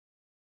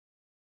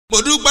mo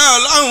dúpẹ́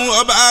ọlọ́run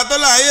ọba tó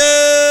láyé.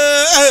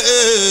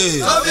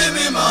 tó fi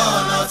mí mọ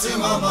ọ̀nà tí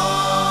mo mọ̀.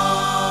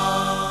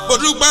 mo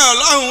dúpẹ́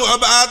ọlọ́run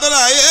ọba tó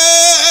láyé.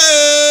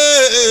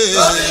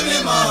 tó fi mí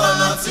mọ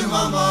ọ̀nà tí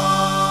mo mọ̀.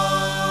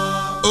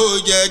 ó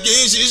jẹ́ kí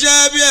n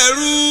ṣiṣẹ́ bí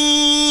ẹrú.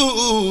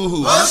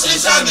 ó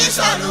ṣiṣẹ́ mi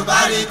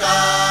ṣàlùbáríkà.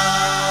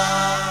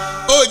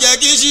 ó jẹ́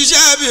kí n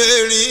ṣiṣẹ́ bí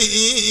erin.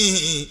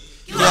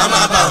 kí wọ́n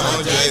má bà wọ́n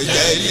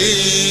jẹ́jẹ́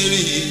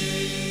lérí.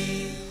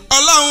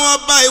 ọlọ́run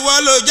ọba ìwọ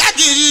ló jẹ́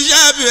kí n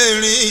ṣiṣẹ́ bí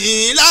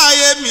erin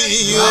láyé mi.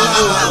 kí wọ́n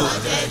má bà wọ́n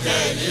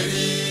jẹ́jẹ́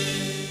lérí.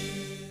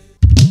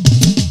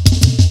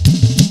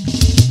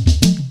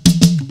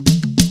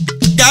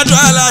 Gádùn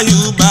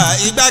Aláyùbá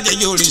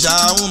igbákejì òrìṣà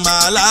àwọn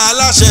màálà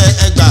aláṣẹ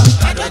Ẹ̀gbá.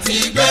 Gádùn ti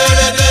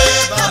gbérédé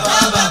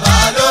bàbá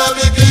ló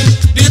bí kí.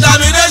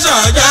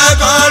 Determination jẹ́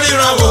kó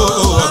ríran wò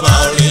ọba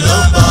orin ló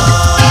ń bọ̀.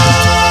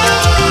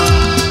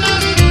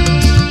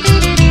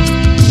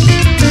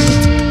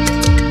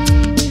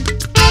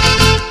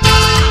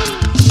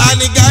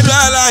 Àní Gádùn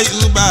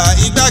Aláyùbá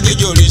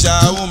igbákejì òrìṣà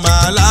àwọn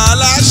màálà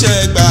aláṣẹ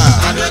Ẹ̀gbá.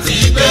 Gádùn ti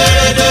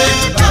gbérédé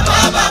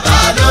bàbá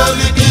ló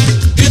bí kí.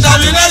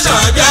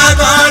 Determination jẹ́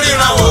kó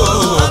ríran wò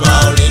ọba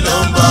orin ló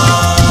ń bọ̀.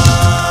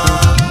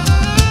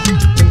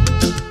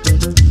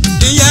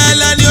 Ìyẹn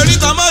ẹlẹ́ni orí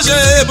kan mọ́ ṣe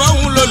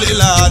bọ́hún ló lè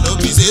là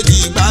lóbi ṣe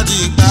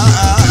tipátipá.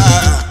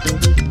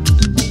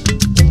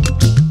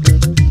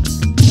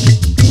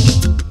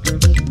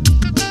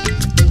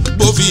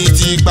 Bó fi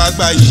tipa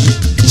gbà yìí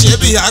ṣé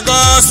bí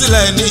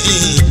àkọsílẹ̀ ní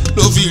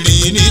ló fi rí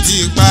ní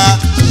tipa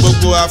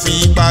gbogbo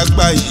àfipá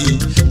gbà yìí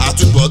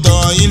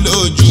àtúbọ̀tán yín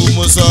lójú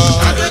mo sọ.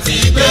 Gádùn ti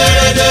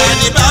gbérédé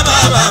Àní bàbá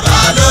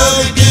ló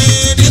ń bí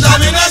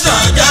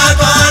determination jẹ́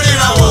kó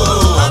ríran wò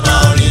ọba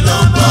orin ló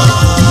ń bọ̀.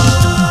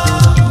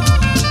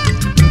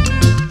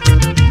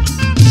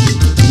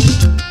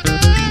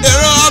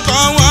 Èrò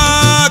ọkàn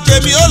wọn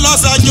kèmí ó lọ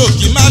ṣàjò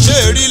kí má ṣe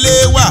rí lé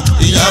wà.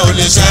 Ìyá ò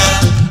lè ṣẹ́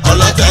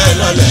ọlọ́tẹ̀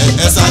lọ́lẹ̀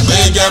ẹ̀sà pé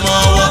jẹ́ mọ́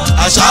wọn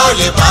àṣà ò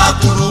lè pa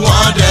kúrú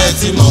wọn dẹ̀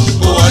tí mo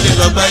kó wọlé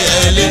lọ́gbẹ́yẹ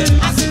ilé.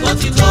 àsìkò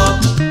ti tó.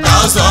 ká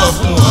ó sọ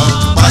fún wọn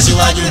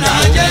pàṣíwájú náà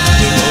jẹ́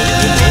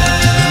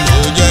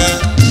ìmọ̀ jẹ́.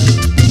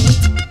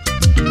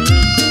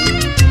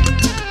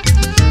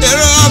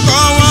 èrò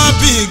ọkàn wọn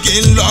bí kí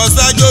n lọ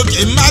ṣáájú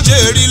kí n má ṣe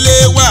rí lé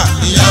wà.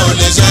 ìyá ò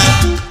lè ṣẹ́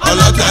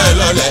ọlọ́tẹ̀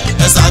lọ́lẹ̀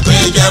ẹ̀sà pé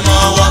jẹ́ mọ́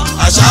wọn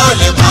àṣà ò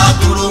lè pa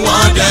kúrú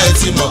wọn dẹ̀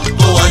tí mo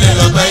kó wọlé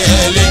lọ́gbẹ́yẹ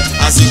ilé.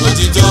 àsìkò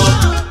ti tó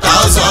ká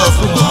ó sọ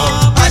fún wọn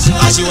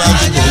aṣíwájú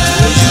gbogbo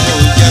ìmọ̀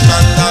jẹ́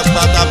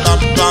pátápátá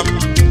bámbám.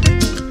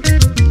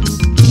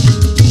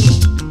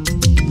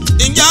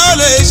 Ǹjẹ́ ó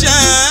lè ṣe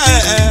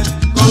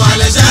kó wá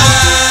lè ṣe?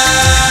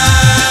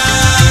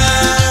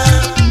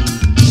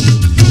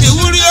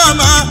 Ìwúrí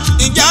ọmọ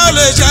ǹjẹ́ ó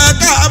lè ṣe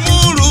ká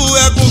múrù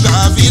ẹkùn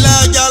kàfílà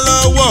já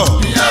lọ́wọ́?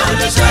 Ìyá ò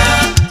lè ṣe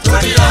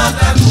torí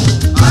ọ̀tẹ̀kùn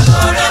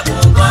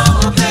àtọ̀rẹ́kùn kan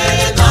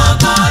òkèèrè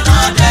gangan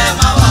lọ́dẹ̀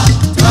máa wà.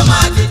 wọ́n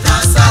máa ti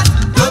transact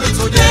lóbi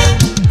túnde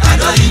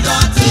kàdó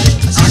ìdọ̀tí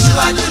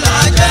aṣíwájú là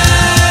jẹ́.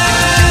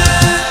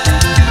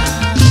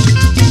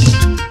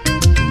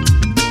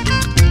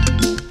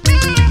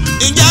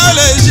 Ǹjẹ́ ó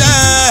lè ṣe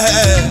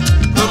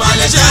kó má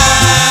lè ṣe?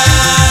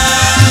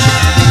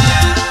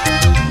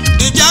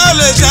 Ǹjẹ́ ó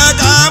lè ṣe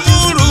ká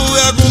múrù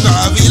ẹkùn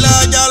kàfílà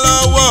já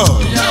lọ́wọ́?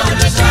 Ìyá ò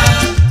lè ṣe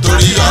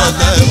Torí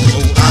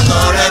ọ̀tẹ̀kùn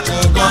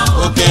àtọ̀rẹ́kùn kan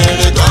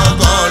òkèèrè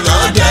gangan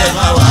lọ́dẹ̀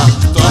máa wà.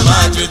 tó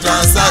máa ti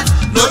transact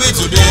lóbi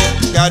túnde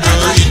kàdó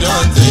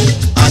ìdọ̀tí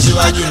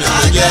aṣíwájú là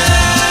jẹ́.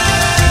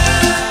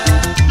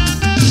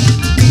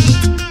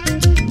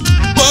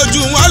 Mo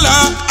jù wọ́n lọ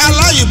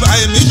Aláyùbá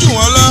èmi jù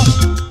wọ́n lọ.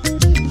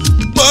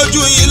 Mo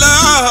jù yín lọ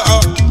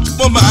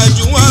mo máa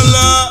jù wọ́n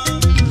lọ.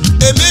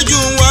 Èmi jù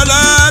wọ́n lọ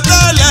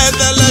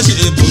tẹ́lẹ̀tẹ́lẹ̀ ṣe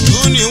ìbòjú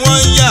ni wọ́n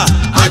ń yà.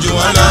 A jù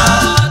wọ́n lọ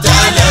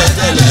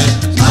tẹ́lẹ̀tẹ́lẹ̀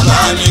bàbá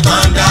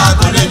nìkan dá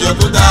kó lè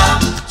jòkúta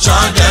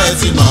ṣọ́ndẹ̀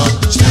tí mọ̀.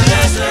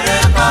 ṣeré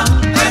kan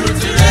ẹrù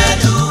ti rẹ̀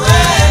lúwé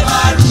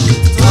márù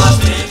tó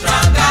fi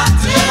tranga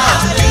tí a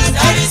lè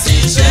tẹ́lẹ̀ sí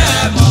iṣẹ́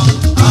ẹ̀ mọ́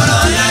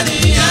ọ̀rọ̀ yẹn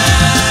nìyẹn.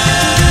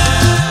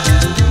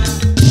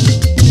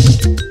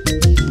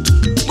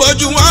 Mo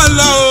jù wọ́n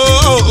lọ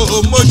o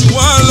mo jù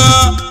wọ́n lọ.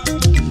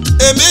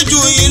 Èmi jù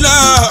yín lọ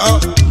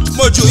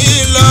mo jù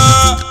yín lọ.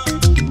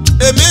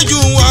 Èmi jù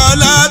wọ́n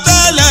lọ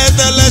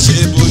tẹ́lẹ̀tẹ́lẹ̀ ṣe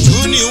ìbòjú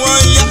ni wọ́n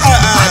ń yà.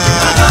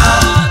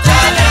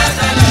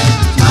 tẹ́lẹ̀tẹ́lẹ̀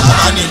Bàbá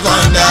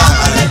nìkan dá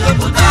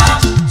àlejòkúta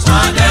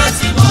ṣọ́ndẹ̀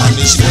tí mo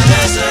ní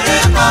ṣeré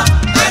kan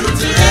ẹrù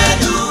ti rẹ̀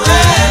lúwé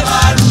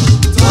márù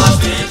tó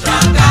fi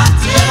tranga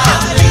tí a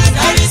lè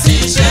tẹ́lẹ̀ sí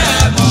iṣẹ́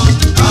ẹ̀ mọ́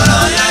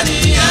ọ̀rọ̀ yẹn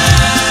nìyẹn.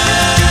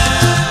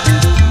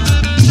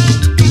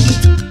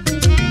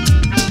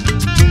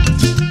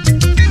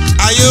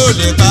 ayé ò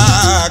lè bá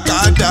ká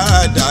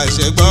dáadáa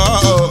ṣe gbọ́.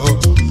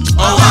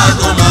 Ọwọ́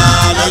àgọ́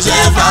máa lọ ṣe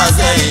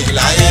fàṣẹyìn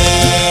láyé.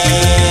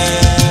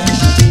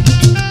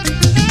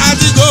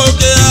 Àti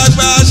gòkè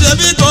àgbà ṣe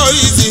bí kò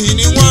ìsì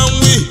ni wọ́n ń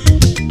wí.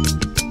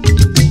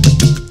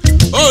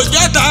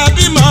 Òjò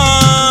tàbí mọ́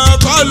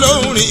kọ́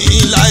lóhùn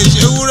rìn láì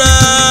ṣe wúrẹ́.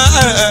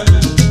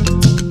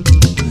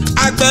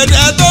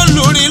 Àgbẹ̀dẹ tó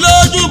lùrìn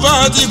lójú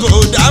kan tí kò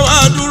dáwọ́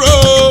dúró.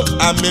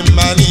 àmì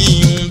máa ní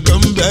ihun tó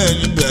ń bẹ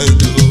níbẹ̀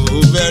tó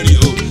bẹ́rì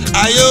o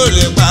ayé ò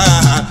lè pa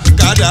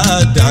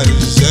kádàdà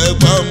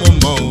ìṣẹ́gbọ́n mo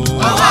mọ̀ o.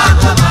 ọwọ́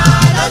àgbọ̀mọ̀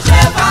ló ṣe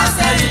fà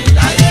sẹ́yìn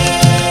láyé.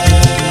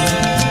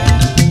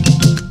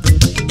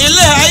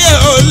 ilé ayé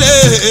ò lè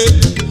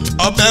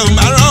ọbẹ̀ ò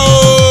máa rán o.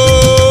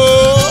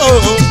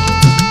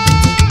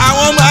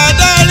 àwọn ọmọ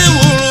adarí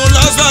wùrùn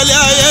lọ́sọ̀lẹ̀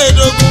ayé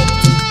ìdógún.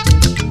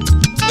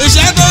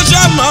 iṣẹ́ tó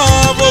ṣọmọ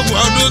gbogbo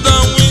ọdún tó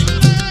ń wí.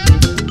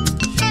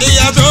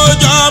 ìyá tó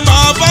jọ ọmọ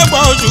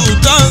fọ́gbọ̀n oṣù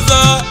tó ń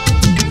sọ.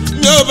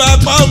 mi ò bá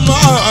pọ̀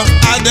mọ́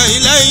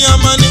àdẹ̀yìn lẹ́yìn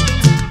ọmọ ni.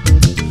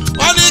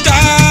 wọ́n ní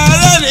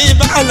kàárẹ̀ ní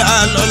bàlà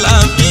lọ́la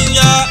fi ń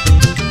yá.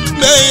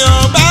 gbèyàn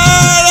bá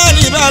rẹ̀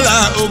ní bàlà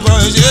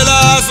ògàn ṣe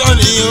lásán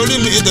ní orí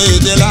mi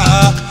tètè là.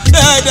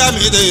 ẹ̀dá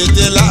mi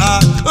tètè là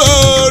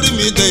orí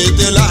mi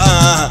tètè là.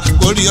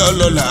 kórí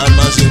ọlọ́lá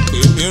má ṣe pè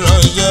mí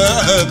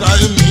ránṣẹ́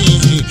káyé mi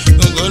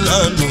nǹkan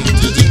lánàá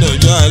títí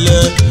dọjọ́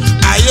alẹ́.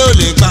 ayé ò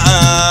lè pa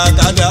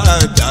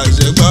kádàdà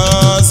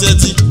ṣẹ́gbọ́n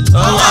sétí.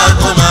 ọwọ́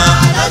àgbọ̀mọ̀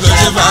ló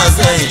ṣe fà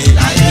sẹ́yìn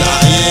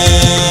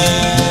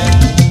láyé.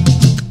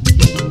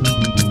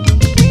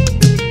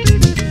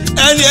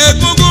 ẹni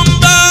egungun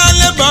bá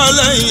lébọ̀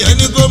lẹ́yìn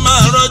ẹni kó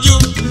máa rọ́jú.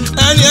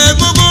 ẹni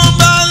egungun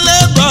bá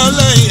lébọ̀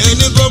lẹ́yìn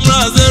ẹni kó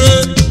máa ṣeré.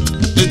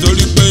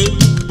 nítorí pé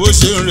bó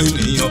ṣe ń rìn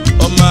nìyàn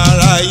ọmọ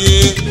aráyé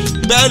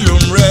bẹ́ẹ̀ ló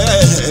ń rẹ̀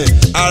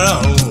ara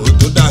ọ̀run ò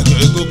tó dájọ́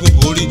egungun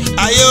borí.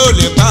 ayé ò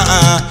lè pa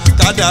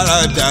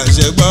kádàrádà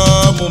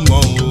ṣẹ́gbọ́n mo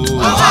mọ̀ o.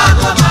 ọwọ́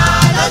àgbọ̀mọ̀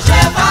ló ṣe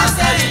fà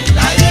sẹ́yìn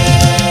láyé.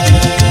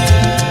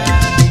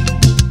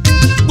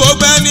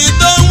 gbogbo ẹni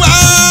tó ń wá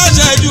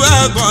ṣẹ́jú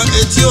àgàn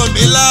etí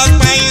omi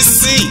lápá yín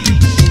sí.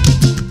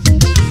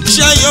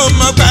 ṣẹ́yìn ò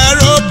mọ̀ pé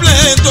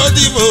aeroplane tó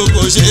ti fò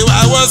kò ṣe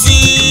wáwọ́ sí.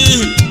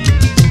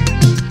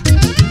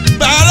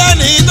 bàárẹ̀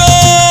ni tó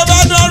bá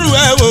dọ́rù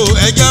ẹ̀ wò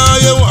ẹ̀jẹ̀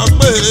ọyẹ wọn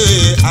pé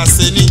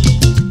àṣẹ ni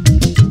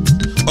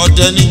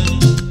ọdẹ ni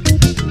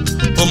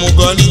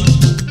òmùgọ̀ ni.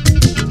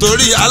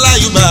 torí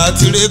Aláyùbá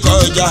ti ré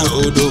kọjá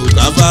odò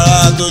káfárá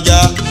tó já.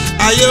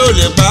 ayé ò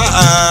lè pa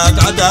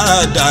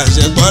kádàrádà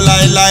ṣẹ́gbọ́n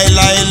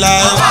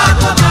láéláéláéláé. ọwọ́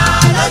àgbọ̀mọ̀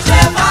ló ṣe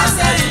fà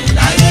sẹ́yìn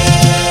láyé.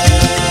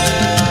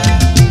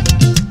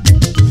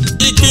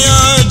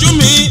 ìgbìyànjú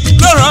mi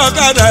lọ́rọ̀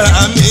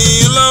kádàrá mi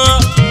lọ́wọ́.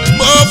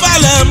 mo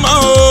falẹ̀ mọ́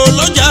o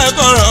ló jẹ́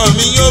kọ̀rọ̀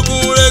mi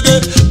yókùn rege.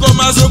 kò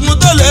má sókun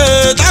tó lè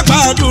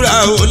tápàdúrà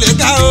ò lè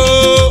ká o.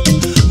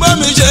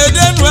 bómi ṣe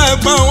dénú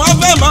ẹ̀gbọ́n wọn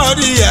fẹ́ mọ́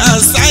di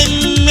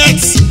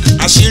assignment.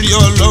 àṣírí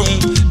ọlọ́run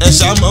ẹ̀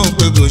ṣàmọ́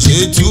pé kò ṣe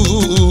tú.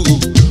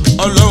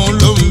 ọlọ́run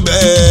ló ń bẹ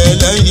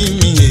lẹ́yìn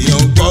mi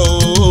èèyàn pọ̀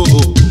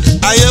o.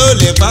 ayé ò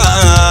lè pa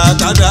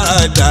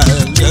kádàrádà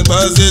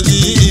ṣẹ́gbọ́n sétí.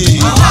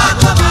 ọwọ́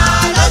àgbọ̀mọ̀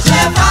ló ṣe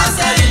fà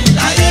sẹ́yìn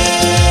láyé.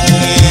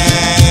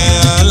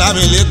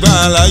 Ọlálékan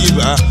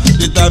Alayuba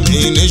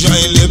determination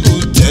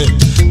ilé-kùtẹ̀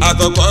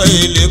àkọ́kọ́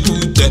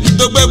ilé-kùtẹ̀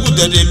tó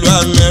gbẹ́kùtẹ̀ dèlú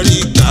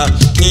Amẹ́ríkà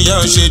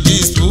níyàn ṣe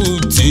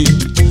dispute.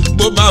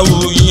 bó bá wù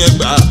yín ẹ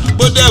gbà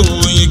bó dẹ̀ wù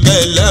yín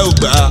kẹ́lẹ́ ò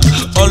gbà.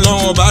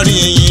 ọlọ́wọ́n bá rí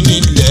yín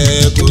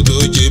nílẹ̀ kó tó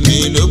jẹ mí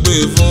ló gbé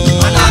fún.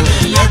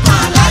 Ọlálékan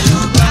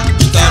Alayuba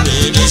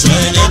determination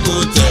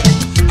ilé-kùtẹ̀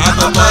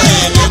àkọ́kọ́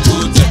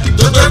ilé-kùtẹ̀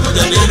tó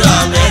gbẹ́kùtẹ̀ dèlú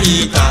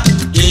Amẹ́ríkà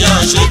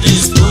níyàn ṣe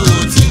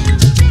dispute.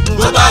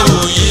 bó bá wù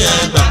yín ẹ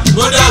gbà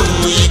bó dẹ̀ wù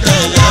yín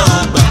kẹ́lẹ́ ò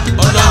gbà.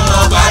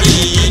 ọlọ́wọ́n bá rí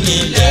yín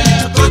nílẹ̀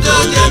kó tó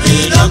jẹ mí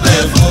ló gbé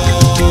fún.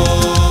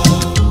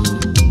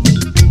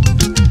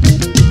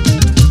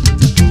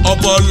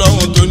 ọba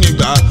ọlọ́run tó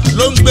nígbà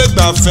ló ń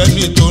gbégbà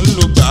fẹ́ni tó ń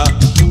lò gbà.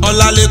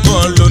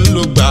 Ọlálékan ló ń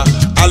lò gbà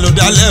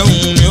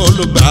àlòdálẹ́hùn ni ó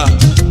lò gbà.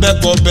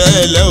 bẹ́ẹ̀kọ́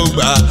bẹ́ẹ̀ lẹ́ ò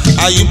gbà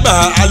Àyùbá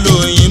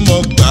alóyin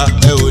mọ̀ gbà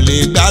ẹ ò lè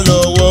gbà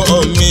lọ́wọ́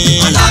mi.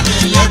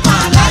 Ọlálékan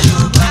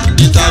Alayuba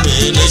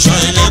determination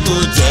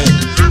ilé-kùtẹ̀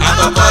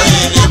àkọ́kọ́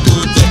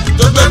ilé-kùtẹ̀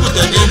tó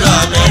gbẹ́kùtẹ̀ nínú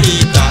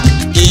Amẹ́ríkà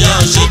ìyá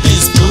ṣe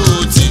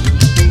dispute.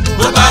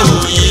 bó bá wù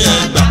yín ẹ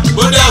gbà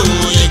bó dẹ̀ wù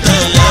yín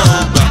kẹ́lẹ́ ò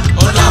gbà.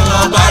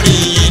 ọlọ́wọ́n bá rí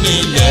yín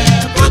nílẹ̀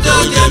kó tó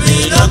jẹ mí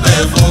lọ́pẹ́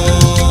fún.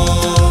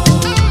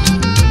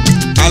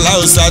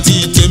 aláùsá tí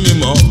tèmi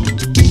mọ̀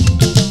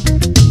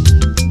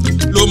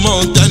ló mọ̀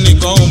ń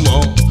tẹ́nìkan ò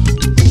mọ̀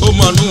ó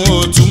mọ̀nú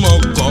òtúmọ̀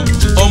kan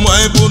ọmọ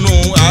ìbùnú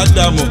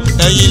àdàmọ̀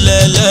ẹ̀yin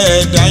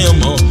lẹ́lẹ́ẹ̀dáyọ̀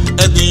mọ̀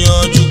ẹ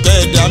gbìyànjú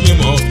kẹ́ẹ̀dá mi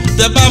mọ̀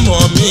tẹ́ bá mọ̀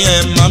mí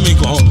ẹ̀ má mi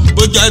kàn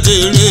bó jáde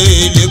eré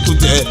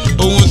lẹ́kùtẹ̀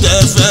ohun tẹ́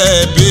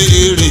fẹ́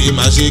béèrè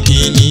má ṣe kí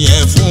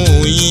nìyẹn fún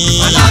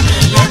yín.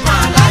 Ọlálékan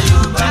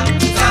Alayuba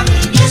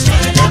determination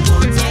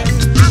ilé-kùtẹ̀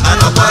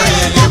àkọ́kọ́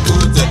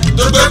ilé-kùtẹ̀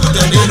tó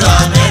gbẹ́kùtẹ̀ nínú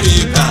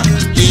Amẹ́ríkà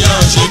ìyá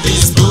ṣe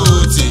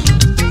dispute.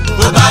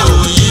 bó bá wù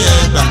yín ẹ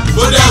gbà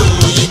bó dẹ̀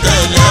wù yín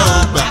kẹ́lẹ́ ò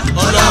gbà.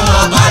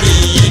 ọlọ́wọ́n bá rí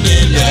yín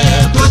nílẹ̀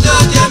kó tó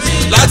jẹ mí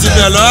lọ́pẹ́. láti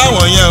bẹ̀ lọ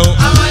àwọn yẹn o.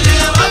 àwọn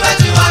yẹn wọ́n fẹ́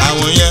tiwa.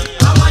 àwọn yẹn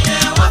àwọn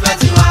yẹn wọ́n fẹ́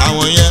tiwa.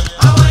 àwọn yẹn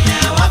àwọn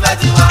yẹn wọ́n fẹ́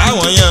tiwa.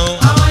 àwọn yẹn o.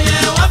 àwọn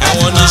yẹn wọ́n fẹ́ tiwa.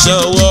 àwọn oníṣẹ́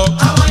ọwọ́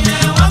àwọn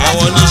yẹn wọ́n fẹ́ tiwa.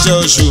 àwọn oníṣẹ́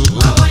oṣù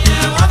àwọn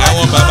yẹn wọ́n fẹ́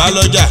àwọn bàbá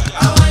lọ́jà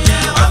àwọn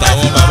yẹn wọ́n fẹ́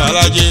àtàwọn tiwa. bàbá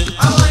lájé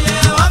àwọn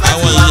yẹn wọ́n fẹ́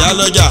àwọn tiwa. ìyá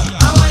lọ́jà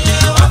àwọn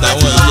yẹn wọ́n fẹ́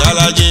àtàwọn tiwa. ìyá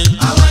lájé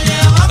àwọn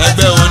yẹn wọ́n fẹ́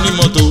ẹgbẹ́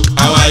onímọ́tò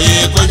àwọn àyè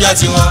kọjá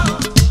tiwọn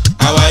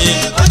àwọn àwáyé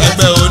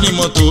ẹgbẹ́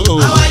onímọ́tò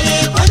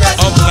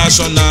up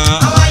national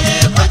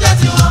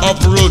up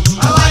road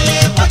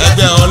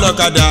ẹgbẹ́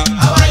ọlọ́kadà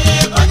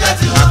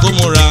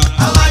àkómọ́ra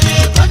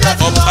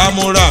up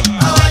amora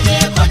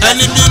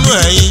ẹni bínú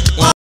ẹ̀yìn.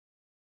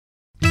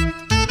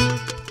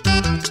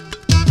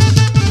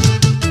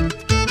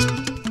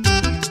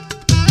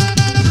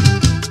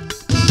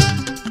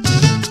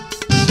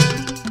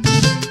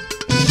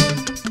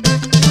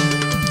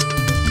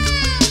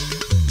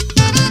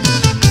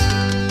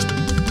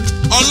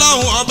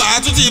 ọlọ́run ọba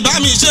tún ti bá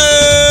mi ṣe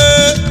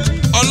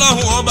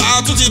ọlọ́run ọba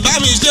tún ti bá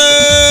mi ṣe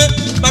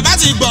bàbá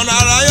ti gbọ̀nà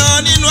ara yọ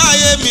nínú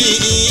ayé mi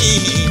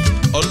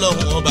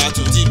ọlọ́run ọba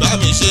tún ti bá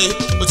mi ṣe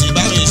ó ti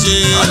bá mi ṣe.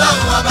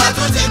 ọlọ́run ọba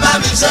tún ti bá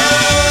mi ṣe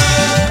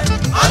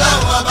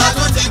ọlọ́run ọba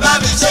tún ti bá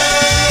mi ṣe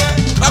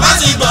bàbá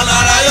ti gbọ̀nà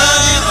ara yọ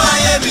nínú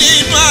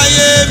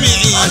ayé mi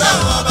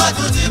ọlọ́run ọba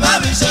tún ti bá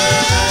mi ṣe.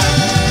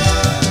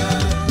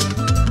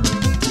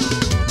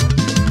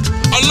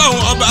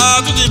 ọlọ́run ọba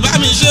tún ti bá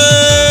mi ṣe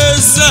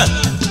sẹ́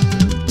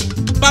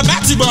bàbá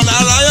ti gbọ̀nà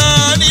ara yọ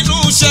nínú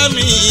iṣẹ́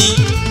mi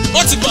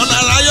ó ti gbọ̀nà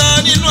ara yọ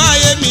nínú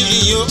ayé mi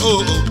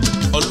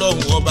ọlọ́run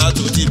ọba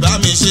tún ti bá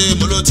mi ṣe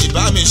mo ló ti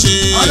bá mi ṣe.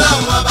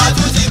 ọlọ́run ọba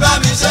tún ti bá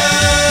mi ṣe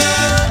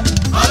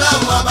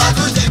ọlọ́run ọba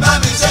tún ti bá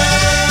mi ṣe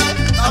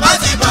bàbá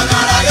ti gbọ̀nà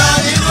ara yọ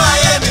nínú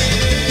ayé mi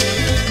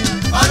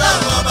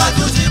ọlọ́run ọba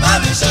tún ti bá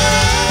mi ṣe.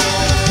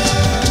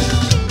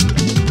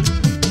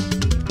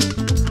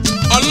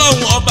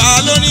 ọlọ́run ọba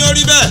ló ní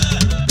orí bẹ́ẹ̀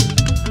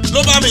ló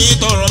bá mi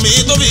tọrọ mi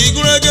tó fi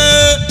gúnrégé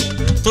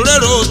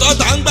torérò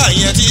tọ́ta ń gbà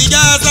yẹn ti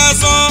já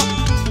sásán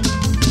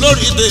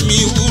lórí tèmi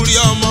wúrí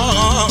ọmọ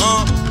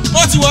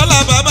ó ti wọ́lá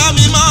bàbá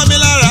mi mọ́ mi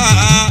lára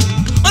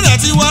ó dẹ̀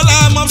ti wọ́lá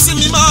mọ́sí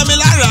mi mọ́ mi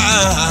lára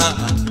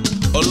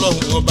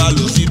ọlọ́run ọba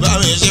ló fi bá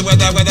mi ṣe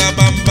pátápátá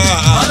bámbá.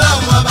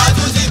 ọlọ́run ọba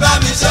tún ti bá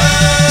mi ṣe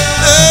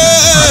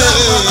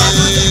ọlọ́run ọba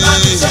tún ti bá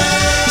mi ṣe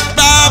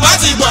bàbá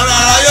ti gbọ̀nà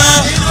ara yọ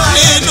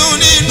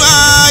nínú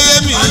ayé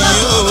mi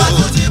ọlọ́run ọba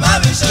tún ti bá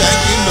mi ṣe. jẹ́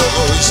kí n lọ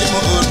ṣe mo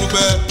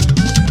dúpẹ́.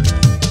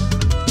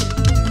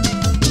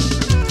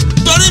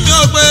 torí mi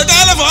ò pé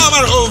kálífọ̀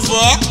ọmọràn ò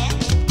fọ́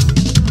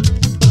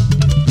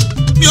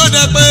mi ò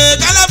dẹ̀ pé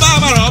kálífọ̀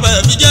ọmọràn ọbẹ̀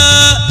fi jẹ́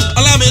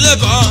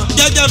ọlámilẹ́kọ̀ọ́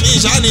jẹ́jẹ́ mi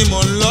ṣá ni mò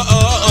ń lọ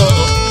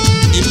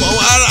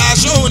ìmọ̀wára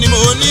aṣóhun ni mo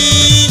ní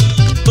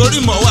torí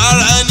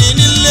mọ̀wára ẹni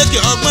nílékè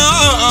ọgbọ́n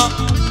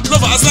ló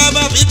fà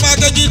sábà fi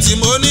pákéjì tí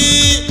mo ní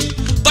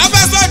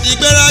tọ́fẹ́sọ̀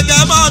dìgbéraga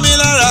mọ́ mi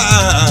lára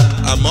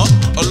àmọ́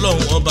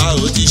ọlọ́run ọba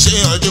ò ti ṣe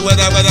yanjú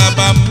pátápátá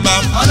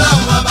bámbám.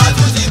 ọlọ́run ọba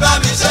tún ti bá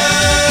mi ṣe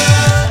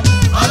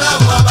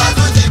ọlọ́run ọba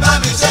tún ti bá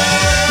mi ṣe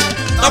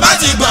bàbá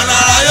ti gbọ̀nà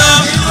ara yọ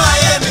nínú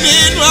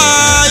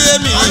ayé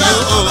mi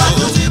ọlọ́run ọba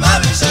tún ti bá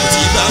mi ṣe.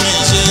 ti bá mi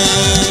ṣe.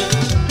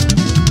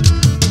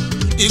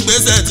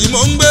 ìgbésẹ̀ tí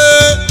mo ń gbé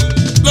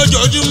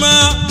lójoojúmọ́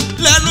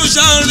lẹ́nu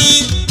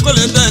ṣáárín kò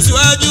lè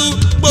tẹ̀síwájú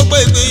gbogbo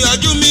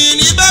ìgbìyànjú mi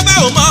ní bàbá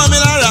ò mọ́ mi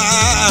lára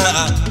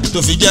tó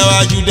fi jẹ́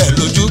wájú dẹ̀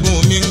lójúgùn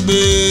mi ń gbé.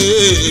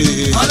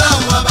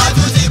 ọlọ́run ọba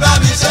tún ti bá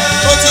mi ṣe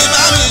ó ti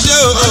bá mi ṣe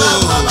o.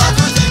 ọlọ́run ọba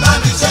tún ti bá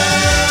mi ṣe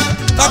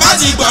bàbá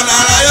ti gbọ̀nà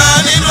ara yọ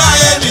nínú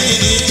ayé mi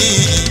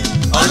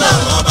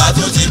ọlọ́run ọba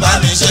tún ti bá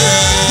mi ṣe.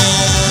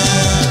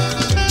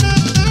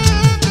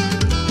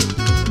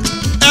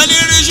 ẹni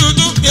rí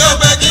ṣùtú yóò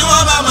pẹ́ kí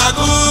wọ́n bá máa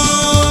kú.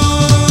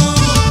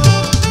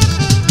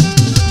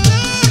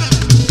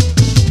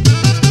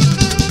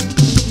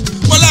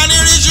 mo lá ní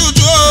rí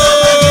ṣùtú o.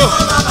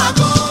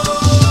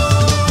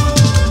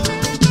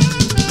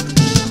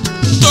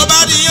 tó bá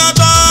di yan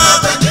tán.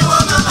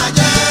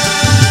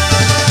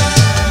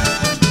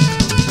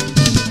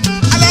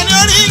 alẹ́ ni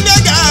orí ń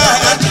gbẹ́gà.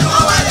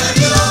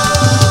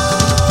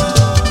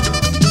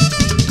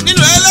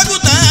 nínú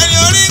ẹlẹ́kùtà ẹni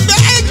orí ń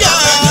gbẹ́gà.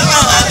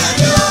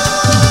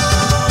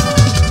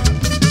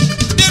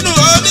 nínú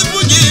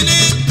onífújì ni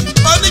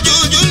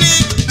oníjùjú ni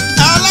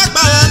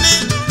alágbára ni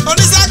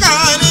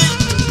onísákàrà ni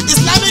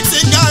islamic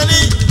singer ni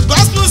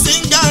gospel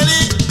singer ni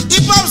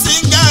hip hop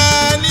singer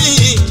ni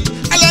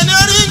alẹ́ ni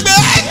orí ń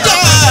gbẹ́gà.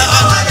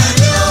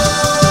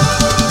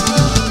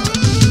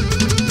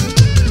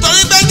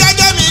 torí pé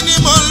gẹ́gẹ́ mi ni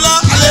mo ń lọ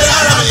alẹ́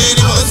rárá mi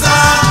ni mo ń sá.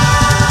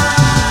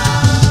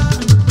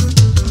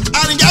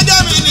 àní gẹ́gẹ́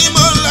mi ni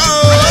mo ń lọ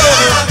o.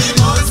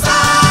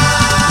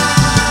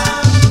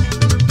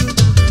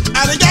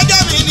 àní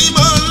gẹ́gẹ́ mi ni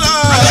mo ń lọ.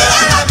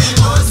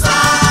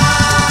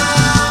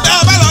 tẹ́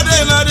ẹ bá lọ dé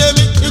iná dé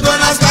mi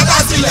ìgbóná skátà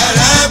sílẹ̀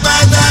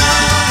rẹpẹtẹ.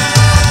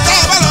 tẹ́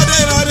ẹ bá lọ dé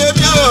iná dé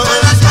mi o.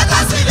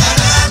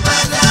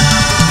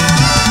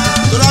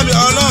 tóra mi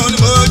ọlọ́run ni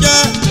mo jẹ́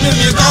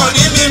mímí kan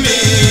ní mímí.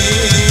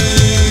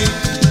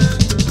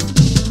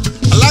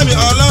 alámi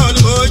ọlọ́run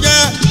ni mo jẹ́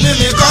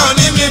mímí kan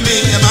ní mímí.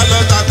 ẹ má lọ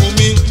takùn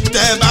mi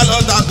tẹ́ ẹ bá lọ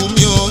takùn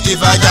mi o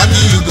ìfàjà mi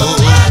yùgò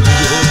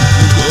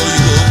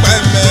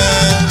pẹ́mẹ́.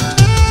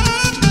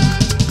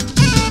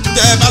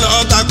 tẹ́ ẹ bá lọ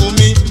takùn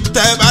mi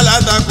tẹ́ ẹ bá lọ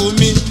takùn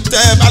mi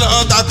tẹ́ ẹ bá lọ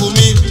takùn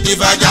mi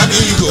ìfàjà mi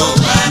yùgò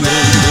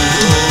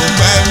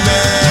pẹ́mẹ́.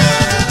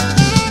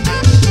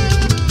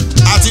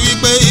 àti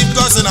wípé if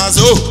God say na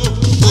so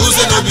who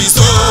say no be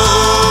so.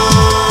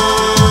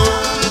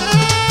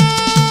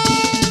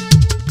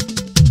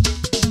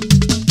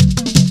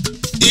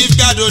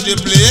 dey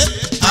play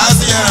as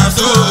hear am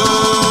so.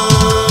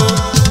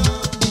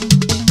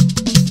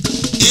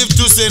 If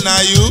to say na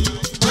you,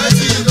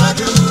 wetin you go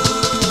do?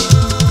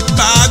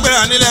 máa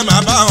gbéra nílẹ̀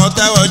máa bá wọn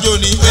tẹ́wọ́ jó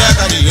ni ó yẹ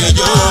ká dìde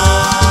jó.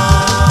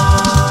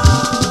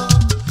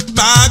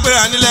 máa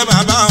gbéra nílẹ̀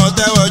máa bá wọn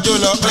tẹ́wọ́ jó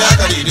lọ ó yẹ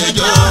ká dìde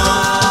jó.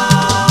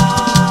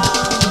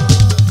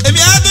 èmi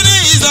á tún ní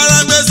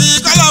ìsọ̀rọ̀ gbèsè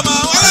kọ́lọ́mọ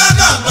wọn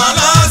lọ́kàn pọ̀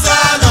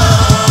lọ́sàánà.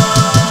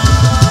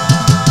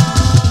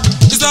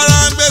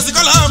 ìsọ̀rọ̀ gbèsè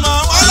kọ́lọ́mọ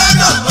wọn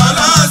lọ́kàn pọ̀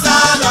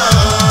lọ́sàánà.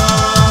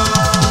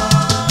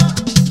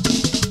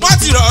 wọ́n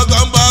ti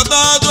rọ̀gàn bọ̀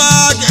tọ́jú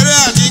akéré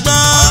àti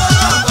gbọ́n.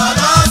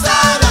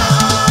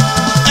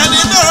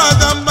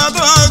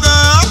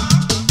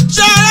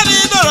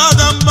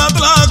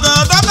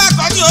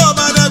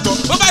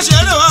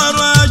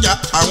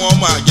 àwọn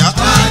ọmọ àjà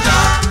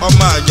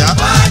ọmọ àjà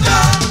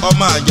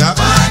ọmọ àjà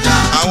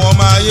àwọn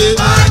ọmọ ayé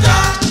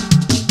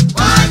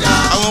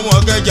àwọn ọmọ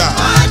ọ̀gẹ́jà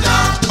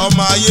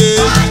ọmọ ayé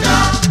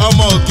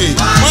ọmọ òkè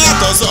wọ́n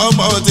yàtọ̀ sọ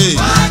ọmọ òde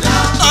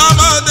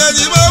ọmọ òde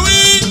tí mo wí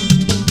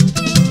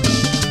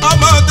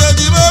ọmọ òde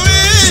tí mo wí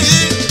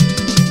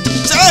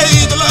ṣé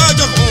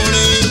ìtọ́lọ́jọ́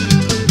kùnrin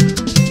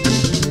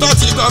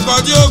tọ́tí kọ̀ọ̀kan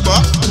tí ó gbọ́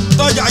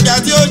tọ́jàjà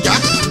tí ó jà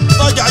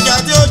tọ́jàjà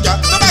tí ó jà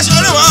tó bá ṣe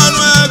eré wọnú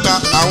Ẹ̀gbá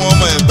àwọn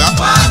ọmọ Ẹ̀gbá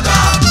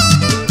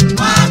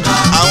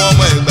àwọn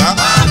ọmọ Ẹ̀gbá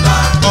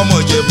ọmọ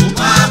Ìjẹ̀bú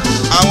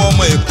àwọn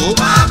ọmọ Èkó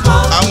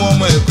àwọn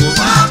ọmọ Èkó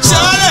ṣé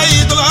wọ́n lè yí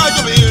tó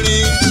lọ́jọ́ mi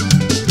rìn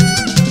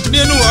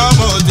nínú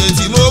ọmọ òde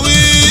tí mo wí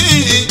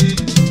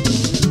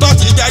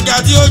tọ́tí jájá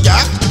tí ó já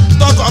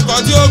tọkọ̀ọ̀kan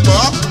tí ó gbọ́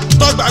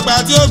tọ́gbàgbà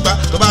tí ó gbà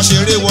tó bá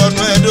ṣeré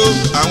wọnú Ẹdó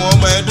àwọn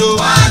ọmọ Ẹdó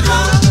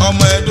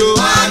ọmọ Ẹdó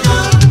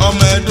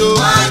ọmọ Ẹdó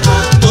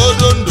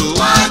Òdòǹdó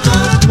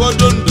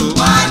Òdòǹdó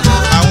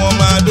àwọn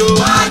ọmọ Adó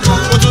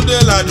Òtúndé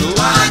làdó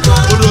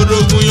Òdòdó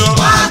gúnyán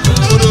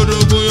Òdòdó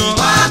gúnyán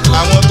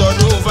àwọn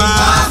tọdún Ifá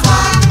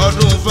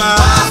ọdún Ifá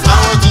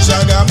àwọn ti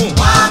Ṣàgámù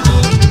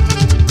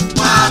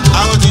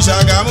àwọn ti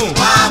Ṣàgámù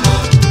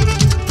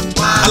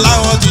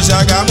aláwọ̀ ti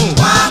Ṣàgámù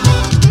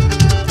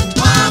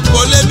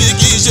kò lébi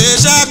kì í ṣe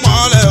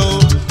ṣàpọ̀nlẹ̀ o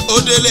ó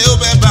délé ó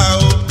bẹ́ bá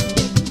o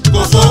kò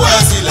fowó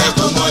ẹ̀ sílẹ̀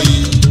kò mọ̀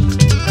yìí.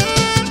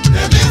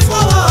 èmi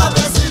fowó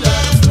ọbẹ̀ sílẹ̀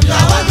fún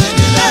ìyàwó mi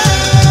nílé.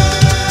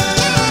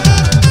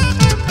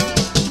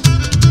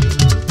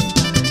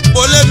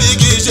 kò lébi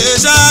kì í ṣe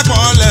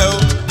ṣàpọ̀nlẹ̀ o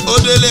ó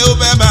délé ó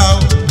bẹ́ bá o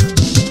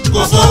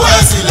kò fowó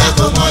ẹ̀ sílẹ̀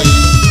kò mọ̀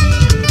yìí.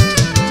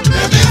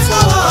 èmi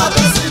fowó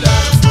ọbẹ̀ sílẹ̀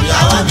fún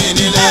ìyàwó mi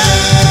nílé.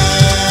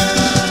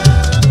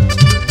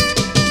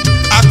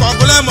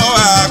 akọkùnlẹ̀ mọ́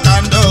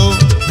àkàndọ̀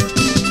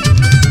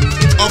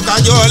o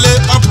ọ̀kájọ́lé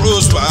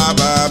uprose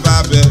bàbá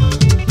bẹ́ẹ̀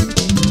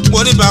mo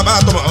ní bàbá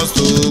Thomas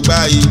tó gbá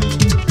yìí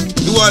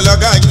ìwọ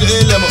lọ́gá ìdílé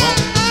lẹ́mọ̀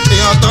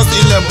èèyàn tó sí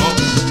lẹ́mọ̀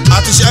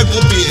àti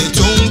Ṣẹ́gun bí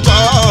ètò ń kọ́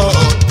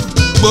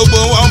gbogbo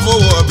wọn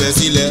fowó ọbẹ̀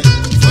sílẹ̀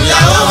fún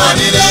ìyàwó wọn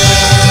nílé.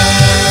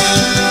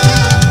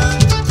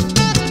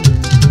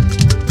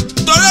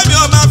 torí mi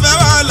ò máa fẹ́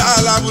wà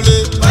lálábúlé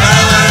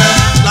wẹ́rẹ́wẹ́rẹ́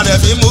ládẹ̀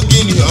fi mú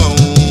kíni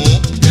ọ̀hún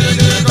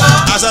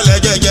aṣálẹ̀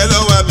jẹ́jẹ́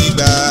lọ́wọ́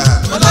gbígbà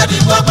olódì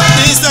pọ́pẹ́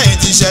ní sẹ́yìn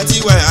ti ṣẹ́ tí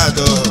wẹ̀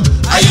àtọ̀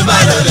Àyùbá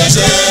ló lè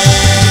ṣe.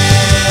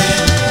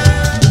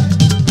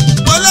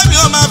 mo lémi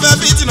ò máa fẹ́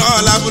fìtínà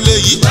lábúlé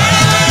yìí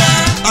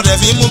ládẹ̀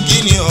fi mú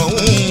kíni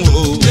ọ̀hún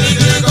o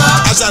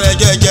aṣálẹ̀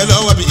jẹ́jẹ́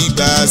lọ́wọ́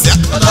gbígbà ṣẹ́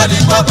olódì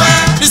pọ́pẹ́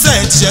ní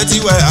sẹ́yìn ti ṣẹ́ tí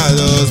wẹ̀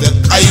àtọ̀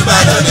Àyùbá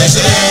ló lè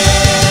ṣe.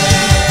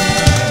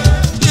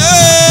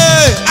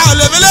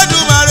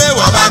 àlèmílẹ́dùmarè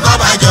wọ̀ bá kọ́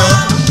bá jọ.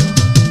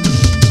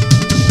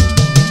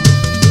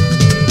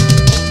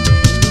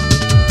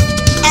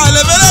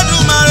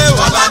 àlèmílẹ́dùmarè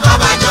wọ̀ bá kọ́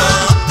bá jọ.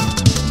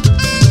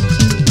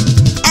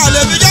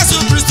 àlèmí Jésù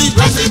Kristi.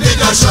 Wẹ́sì bí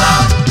Joshua.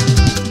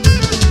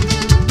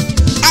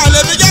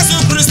 àlèmí Jésù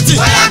Kristi.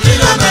 Wẹ́yà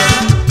kìlómẹ́.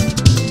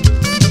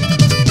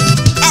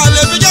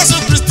 àlèmí Jésù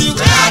Kristi.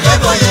 Wẹ́yà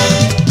Adébóyè.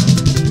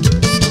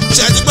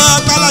 ṣètìgbọ́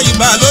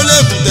Aláyùbá ló lè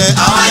kùtẹ́.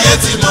 Àwọn ayé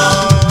ti mọ̀.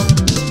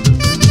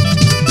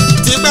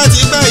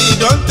 tipẹ́tipẹ́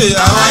ìdọ́ǹtè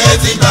Àwọn ayé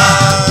ti gbà.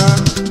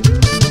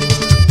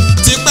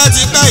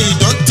 tipẹ́tipẹ́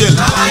ìdọ́ǹtè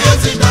Àwọn ayé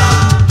ti gbà.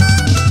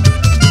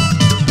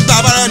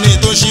 tabarẹ́ ni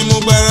tó ṣí mú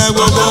gbẹ́rẹ́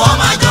Gbogbo wọn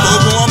máa jọ.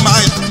 gbogbo wọn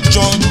máa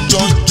jọ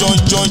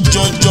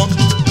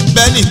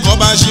bẹ́ẹ̀ nìkan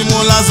bá ṣí mú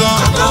lásán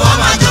Gbogbo wọn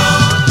máa jọ.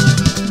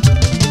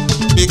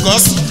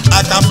 because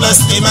I can flex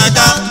in my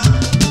car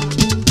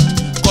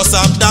cause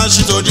I'm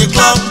dancing to the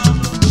club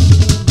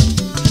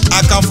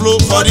I can flow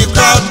for the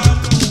crowd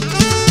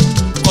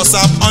cause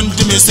I'm on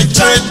the music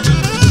train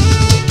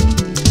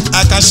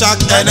I can shout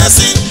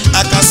Hennessy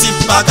I can sip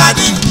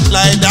Bacardi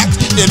like that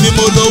èmi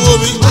mo lówó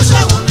mi Ó ṣe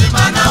wù mí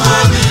máa náwó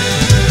mi.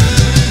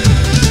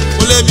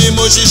 mo lé mi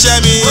mo ṣiṣẹ́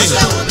mi Ó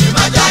ṣe wù mí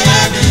máa jayé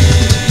mi.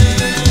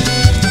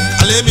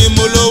 àlé mi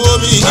mo lówó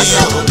mi Ó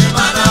ṣe wù mí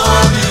máa náwó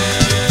mi.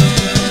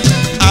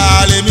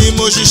 àlé mi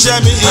mo ṣiṣẹ́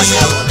mi Ó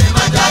ṣe wù mí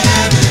máa jayé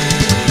mi.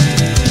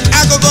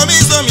 agogo mi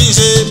sọ mi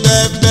ṣe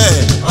bẹ́ẹ̀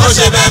Ó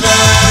ṣe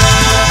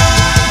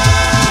bẹ́bẹ́.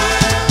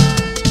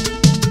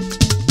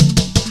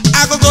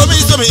 agogo mi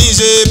sọ mi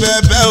ṣe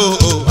bẹ́ẹ̀ o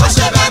Ó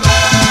ṣe bẹ́bẹ́.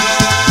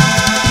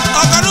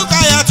 ọkọ̀ ọdún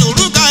káyà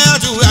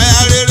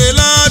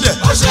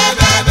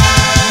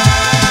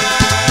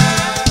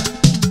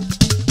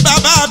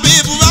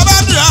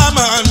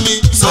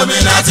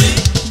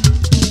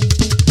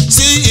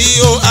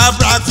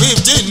Black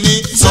 15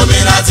 ni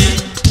Sominati.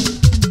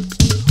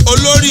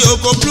 olórí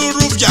oko blue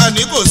roof jà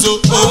ní kòso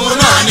Òun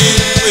náà ni.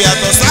 ó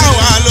yàtọ̀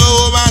sáwọn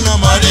alówó máa nà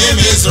mọ́ ní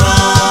mísírò.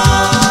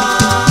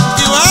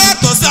 ìwọ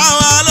yàtọ̀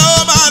sáwọn alówó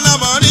máa nà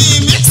mọ́ ní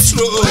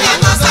mísírò.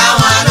 Yàtọ̀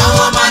sáwọn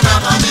alówó máa nà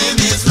mọ́ ní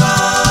mísírò.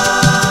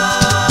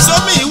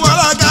 sómi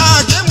ìwọlọ́gà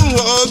kémù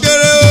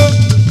ògèrè o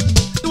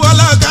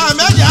ìwọlọ́gà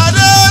méjì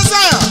adé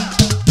sáyà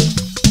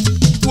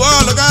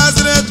ìwọlọ́gà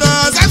sẹ́nẹ́tọ̀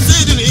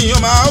sẹ́bsìdì ní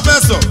ọmọ àwọn fẹ́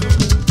sọ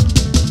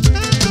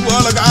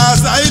ìwọlọ́gà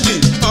sáìdì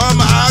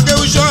ọmọ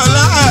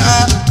akéwùsọ̀lá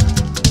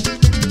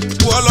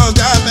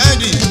ìwọlọ́gà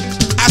mẹ́dì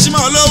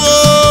àṣìmọ̀ olówó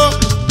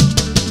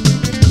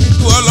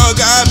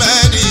ìwọlọ́gà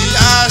mẹ́dì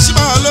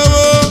àṣìmọ̀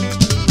olówó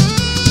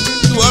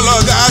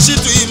ìwọlọ́gà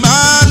ṣìtú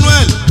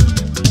Emmanuel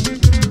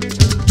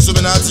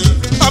Sominati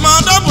ọmọ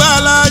dọ́bù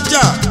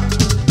alájà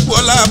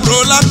ìwọlá bro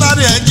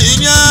látàrí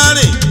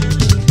ẹnjìnírìn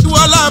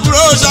ìwọlá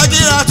bro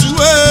ṣàkíyà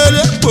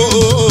túwéré pò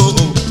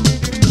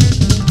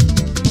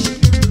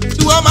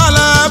ìwọ máa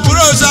la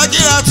bro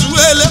ṣàkíyà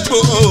túwéré pò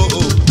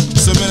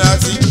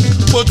Sominati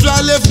mo tún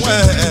alẹ́ fún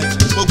ẹ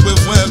mo gbé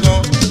fún ẹ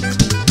gan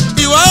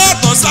ìwọ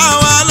yàtọ̀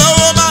sáwọn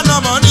alówó máa nà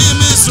mọ́ ní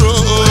mísírò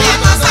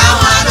Yàtọ̀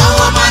sáwọn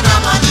alówó máa nà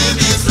mọ́ ní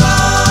mísírò.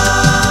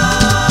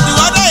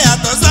 ìwọ dẹ̀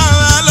yàtọ̀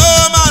sáwọn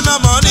alówó máa nà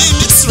mọ́ ní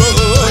mísírò.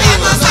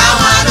 Yàtọ̀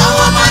sáwọn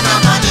alówó máa nà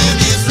mọ́ ní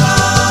mísírò.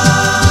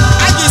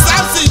 Ají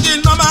Samson di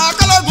nọmọ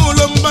akálọ́gùn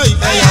ló ń bọ̀ yìí.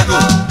 Ẹ yàgò.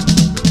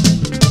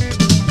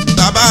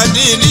 Bàbá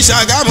dín ní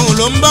Ṣàgámù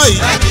ló ń bọ̀ yìí.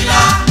 Ẹ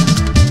bìlà.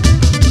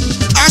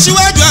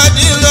 Aṣíwájú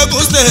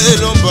Adínlógún state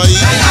ló ń bọ̀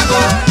yìí. Ẹ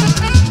yàgò.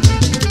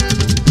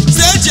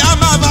 Ṣéèjì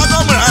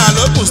Amáfakọ́mùrà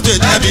lókun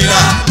state Ẹ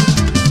bìlà.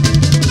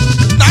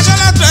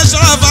 National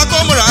treasurer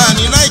Fakọ́mùrà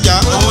ní Naija.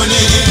 Òun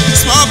ni.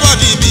 Small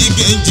body big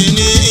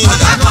engine.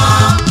 Ọ̀gá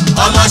kan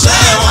ọmọọṣẹ́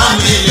 1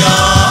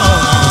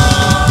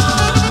 million.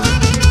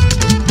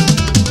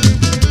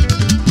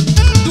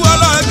 Ìwọ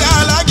lọ̀gá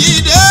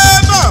Alágídé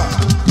bọ̀.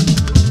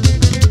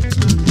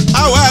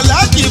 Àwọn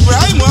Aláàjì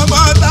Ibrahim ọmọ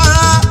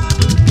Tara.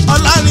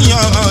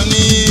 Ọláníyàn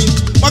ni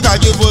wọ́n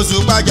kàjú fosù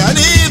pàjá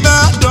ní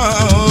Ìbàdàn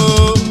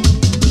o.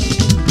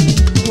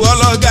 Ìwọ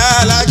lọ̀gá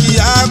Aláàjì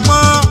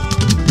Àpọ́n.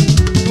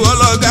 Ìwọ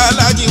lọ̀gá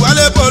Aláàjì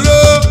Wálé Polo.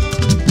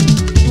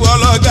 Ìwọ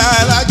lọ̀gá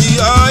Aláàjì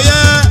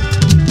Ọ̀yẹ́.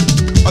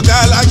 Ọ̀gá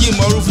Aláàjì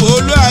Mọ̀rúfú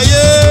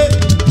Olúayé.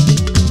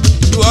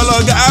 Ìwọ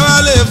lọ̀gá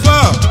Wálé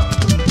Fọ́.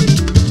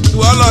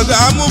 Ìwọ lọ̀gá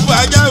Múfú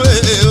Ajáwé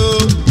o.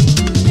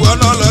 Ìwọ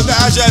náà lọ̀gá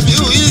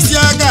Ṣẹ̀fíù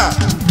Ìsíákà.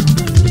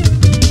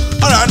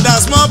 Ọ̀ràǹdà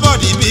small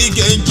body big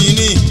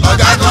engine.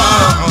 Ọ̀gá kan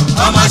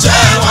ọmọọṣẹ́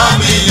 1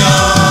 million.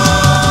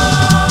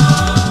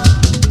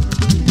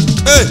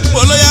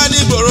 Olóyà ní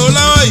ìgboro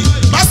lọ́wọ́ yìí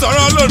má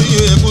sọ̀rọ̀ lórí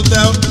èkúté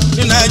o.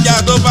 Ní Naija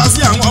tó bá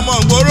sí àwọn ọmọ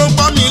ìgboro ń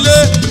pọ́n mi lé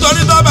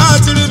torí tó bá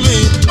ti rí mi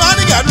wọ́n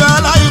ní Gàdú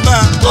Aláyùbá.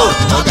 Ó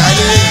ọ̀gá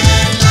ilé.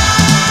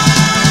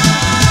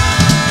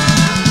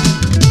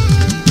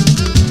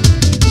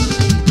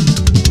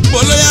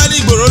 Olóyà ní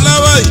ìgboro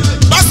lọ́wọ́ yìí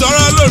má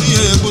sọ̀rọ̀ lórí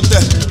èkúté.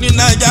 Ní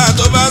Naija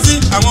tó bá sí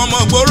àwọn ọmọ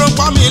ìgboro ń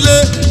pọ́n mi lé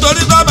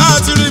torí tó bá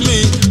ti rí mi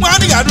wọ́n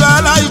ní Gàdú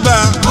Aláyùbá.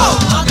 Ó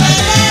ọ̀gá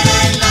ilé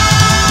ńlá.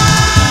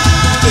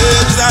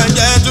 Ladies and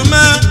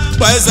gentlemen,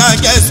 boys and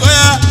girls,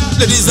 oya.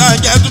 Ladies and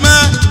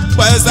gentlemen,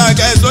 boys and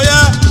girls, oya.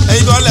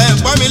 Ẹ̀yin kan lẹ̀ ń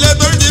pọ́n mi lé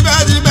torí ti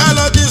bẹ́ẹ̀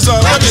lọ ti sọ.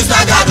 Let me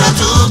start out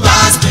to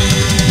blast me.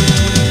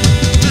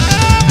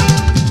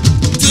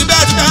 Ti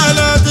bẹ́ẹ̀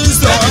lọ ti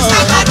sọ. Let me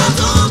start out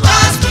to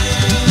blast me.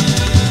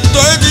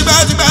 Torí ti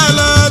bẹ́ẹ̀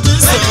lọ ti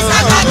sọ. Let me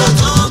start out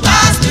to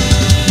blast me.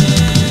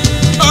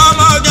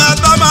 Ọmọ ọ̀gá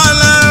tó máa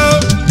lẹ o.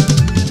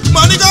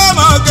 Mo ní kí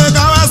ọmọ ọ̀gá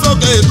káwé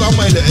sókè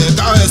kọ́mọ ilẹ̀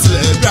káwé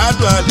sílẹ̀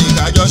gradually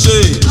kájọ ṣe.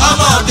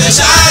 Ọmọ òkè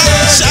ṣááyé.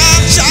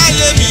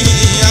 Ṣááyé mi.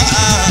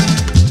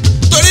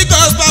 Torí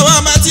cause power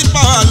mighty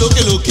power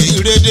lókèlókè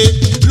ìrédé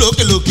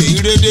lókèlókè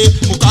ìrédé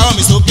mo káwọ́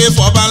mi sókè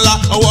fọ́ba ńlá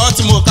ọwọ́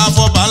tí mo ká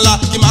fọ́ba ńlá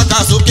kí má ká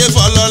sókè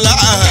fọ́lọ́lá.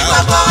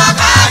 Gbogbo wa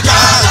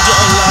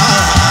kájọlá.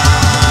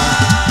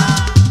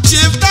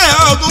 Chief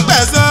Táyọ̀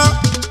Ògúngbẹ̀san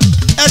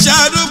ẹ̀ṣẹ̀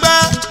àdúgbẹ́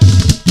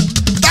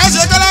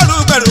táṣe kọ́lárù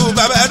pẹ̀lú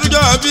bàbá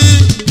ẹ̀dújọ́ bí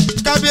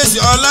kábíyèsí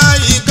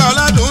Ọláyínká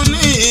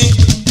Ọládùnní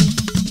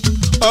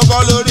ọkọ̀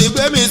lórí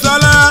gbẹ̀mí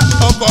sọ́lá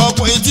ọkọ̀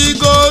ọkùnrin tí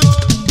gold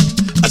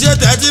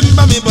àṣetẹ̀ tí ń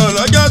bá mi bọ̀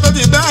lọ́jọ́ tó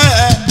ti bẹ́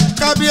ẹ̀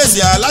kábíyèsí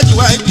Aláàjì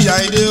Wáídì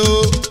Àyìndé o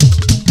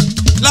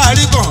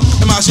láàrin kan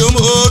ẹ máa ṣe mo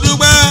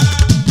dúpẹ́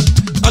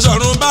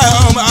aṣọ̀run báyọ̀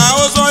ọmọ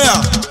àwọn sọ́yà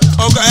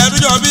ọkọ̀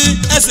ẹ̀dújọ́ bí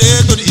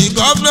ẹ̀sẹ̀ tòdì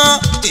gọ́fúnà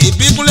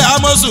Ìbíkúnlé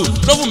Ámọ́sù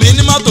ló fún mi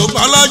ní mọ́tò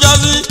kan lọ́jọ́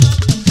sí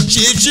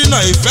Chief Ṣínà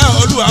Ìfẹ́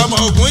Olúwa ọmọ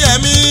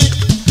Ògúnyẹmí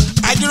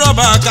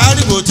ajírọ̀bà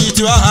kárìbò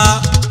títí wá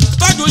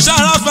tọ́jú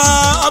Ṣàráfà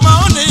ọmọ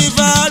òní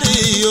ìfáàrí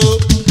o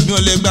mi ò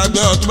lè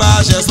gbàgbé Ọ̀túnba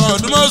Ṣẹ̀san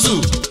Òdúmọ̀ṣù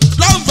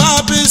lọ́nfà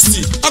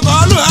Bíìsì ọkọ̀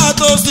olúwa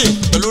tó sì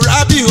pẹ̀lú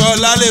Rábìù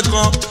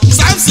Ọlálékan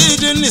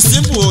Samson ní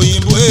sípò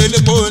òyìnbó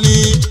elépo ní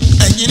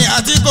ẹ̀jìnì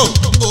àtìkò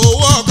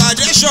owó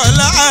ọ̀kadì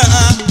ṣọ̀lá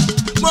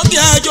mo kí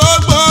ẹjọ́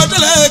gbọ́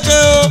délẹ̀kẹ́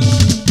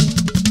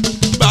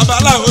o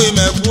babaláwo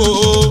ìmẹ̀kú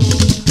o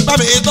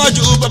bámi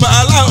ìtọ́jú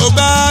babaláwo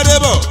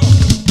Gbádébọ̀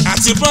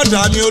àti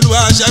bọ́dà mi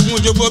Olúwaṣẹ́gun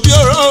jòkó bí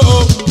òró o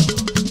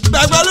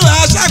ṣàgbọ́lú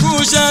aṣẹ́gun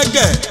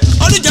ṣẹ́gẹ̀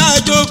oníjà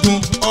ìjókòó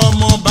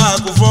ọmọ bá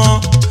kú fọ́n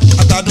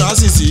àtàdùn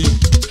àṣìṣe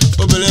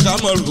obìnrin ká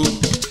mọ̀ lù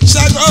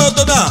ṣẹ́gun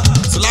tó dà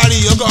sọlárí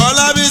ọkọ̀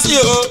ọlábísí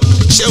o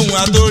ṣéun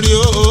àtòrí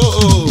o.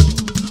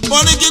 mo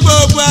ní kí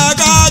gbogbo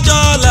akájọ́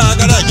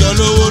làkàràjọ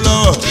lówó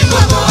lọ́wọ́. kí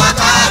gbogbo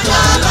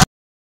akájọ́ lọ.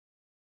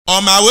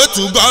 On my way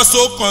to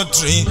Gospel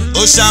country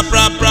ó ṣá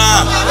prapra.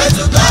 On my way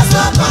to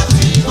Gospel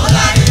country ó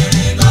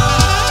lárinrin gan.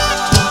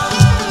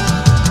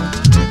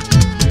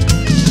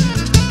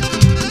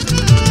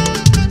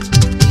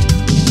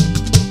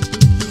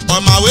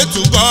 On my way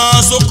to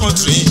Gospel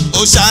country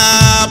ó ṣá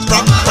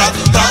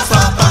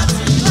prapra.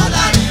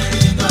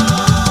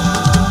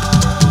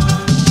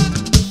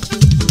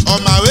 On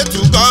my way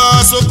to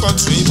Gospel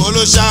country mo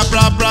ló ṣá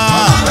prapra.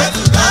 On my way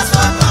to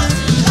Gospel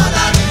country ó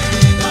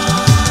lárinrin gan.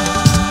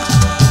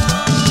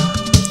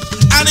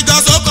 Àní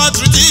Gospel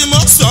country tí mo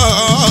sọ.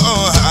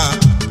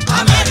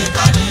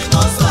 Amẹ́ríkà ni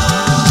mo sọ.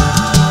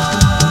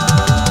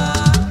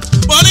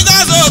 Mo ní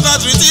Gospel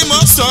country tí mo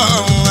sọ.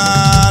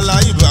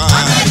 Alayuba.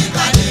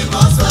 Amẹ́ríkà ni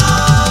mo sọ.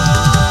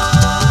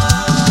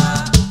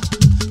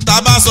 Tá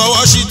bá sọ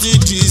Washington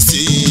DC,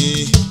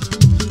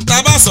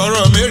 tá bá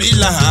sọ̀rọ̀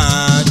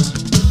Maryland,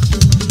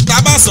 tá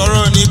bá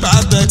sọ̀rọ̀ nípa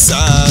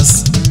Texas,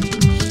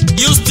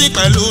 Houston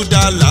pẹ̀lú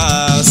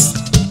Dallas,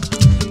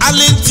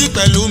 Arlington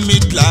pẹ̀lú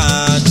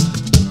Midland,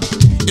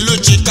 ìlú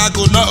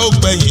Chicago náà ó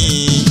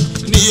gbẹ̀yìn,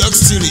 New York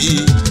City,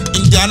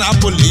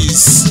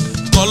 Indianapolis,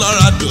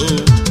 Colorado,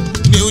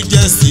 New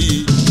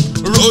Jersey,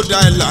 Rhode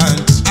Island,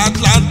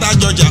 Atlanta,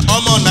 Georgia,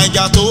 ọmọ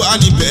Naija tó wà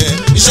níbẹ̀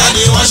iṣẹ́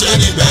ni wọ́n ṣe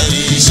níbẹ̀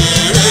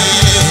ìṣeré.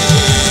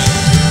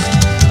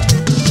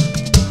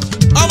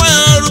 ọmọ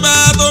Yorùbá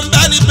tó ń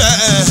bẹ níbẹ̀.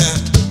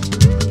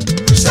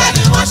 Iṣẹ́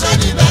ni wọ́n ṣe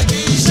níbẹ̀ kì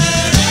í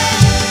ṣeré.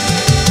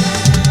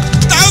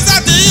 Táwùsà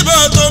tí Ìgbò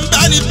tó ń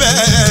bẹ níbẹ̀.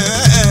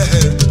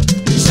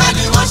 Iṣẹ́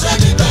ni wọ́n ṣe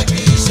níbẹ̀ kì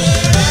í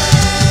ṣeré.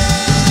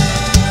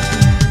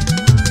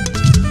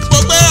 Mo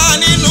gbé wa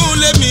nínú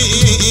ilé mi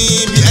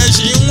bí ẹ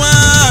ṣe wá.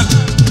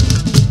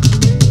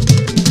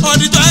 On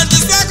the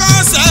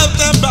 22nd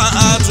September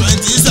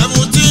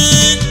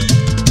 2017,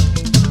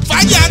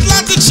 Fàájì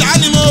Atlantic ṣáà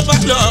ni mo bá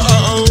lọ.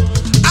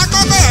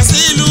 Akọ́kọ́ yà sí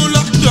ìlú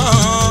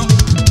London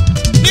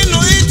nínú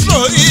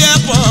Heathrow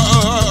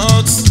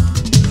airport.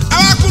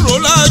 Àwa kúrò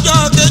lọ́jọ́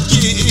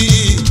kejì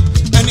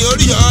ẹni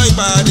orí ọ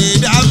ìpàdé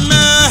dá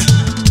mẹ́.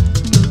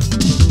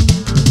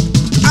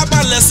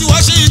 Abalẹ̀ sí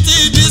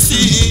Washington DC,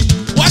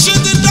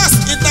 Washington DC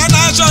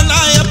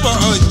International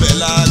Airport ibẹ̀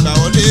la gbà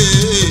wọlé.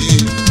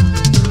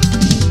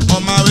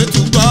 On my way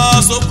to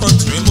Gospel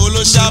country mo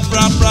ló ṣá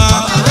prapra.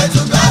 On my way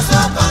to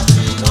Gospel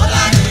country ó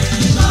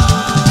lárinrin gan.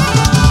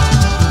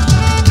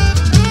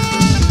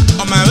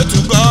 On my way to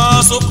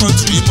Gospel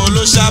country mo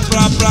ló ṣá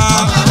prapra.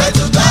 On my way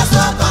to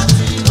Gospel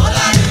country ó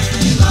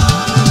lárinrin gan.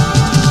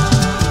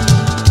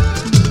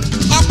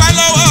 Ọpẹ́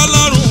lọ́wọ́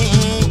Ọlọ́run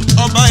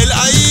ọba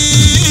ìlàyé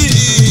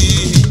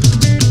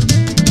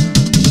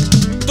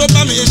tó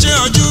bá mi ṣe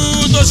ọjú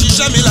tó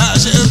ṣiṣẹ́ mi là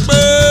ṣe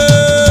pé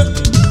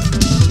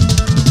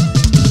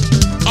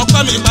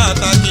ọpẹ́ mi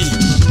pàtàkì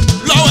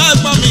lọ́wọ́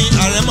ẹ̀gbọ́n mi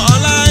Àrẹ̀mọ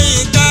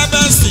Ọláyínká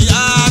Bẹ́sì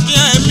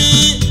Akínyẹmí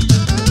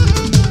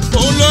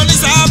òun ló ní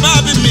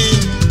sábàbí mi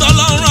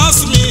tọ́lọ́run rán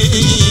sí mi.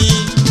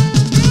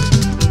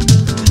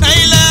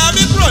 ẹ̀yin lẹ́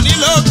mi kúrò ní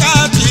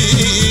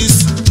localis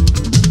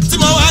tí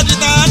mo wá di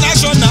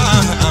international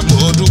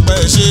àmọ́ dúpẹ́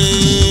ṣe.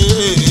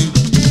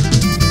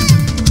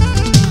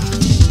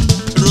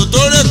 èrò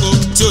tó rèkó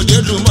tí òde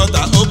dùn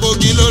mọ́ta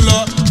ogógí ló lọ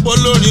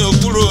polórin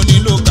òkúrò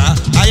nílò ká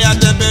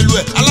ayatẹ́bẹ́lú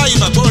ẹ̀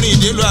Aláyùbá gbórin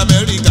ìdílù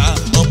Amẹ́ríkà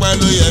ọpẹ́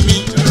ló yẹ mí.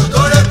 Èrò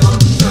tó rẹ́kọ̀ọ́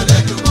tí ò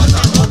lẹ́jú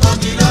mọ́ta ọkọ̀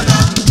kí lọ́la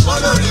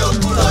olórí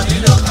òkúrò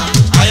nílò ká.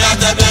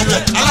 ayatẹ́bẹ́lú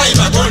ẹ̀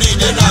Aláyùbá gbórin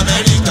ìdílù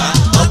Amẹ́ríkà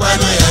ọpẹ́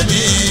ló yẹ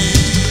mí.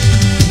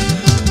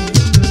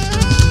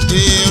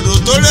 èrò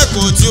tó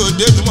rèkó tí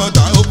òde dùn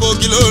mọ́ta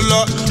ogógí ló lọ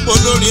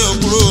polórin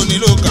òkúrò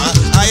nílò ká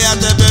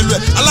ayatẹ́bẹ́lú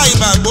ẹ̀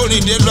Aláyùbá gbórin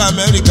ìdílù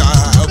Amẹ́ríkà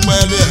ọpẹ́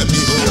ló yẹ mí.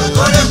 Èrò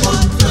tó rẹ́kọ̀ọ́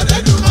tí ò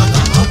lẹ́jú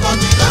mọ́ta ọkọ̀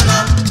kí lọ́la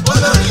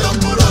olórí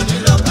òkúrò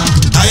nílò ká.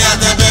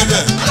 ayatẹ́bẹ́lú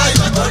ẹ̀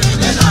Aláyùbá gbórin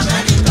ìdílù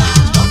Amẹ́ríkà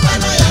ọpẹ́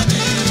ló yẹ mí.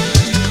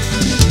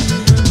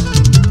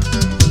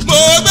 mo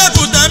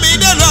gbẹ́kùtà mi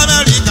délùú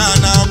Amẹ́ríkà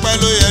náà ọpẹ́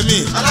ló yẹ mí.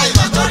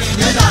 Aláyùbá gbórin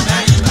ìdílù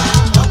Amẹ́ríkà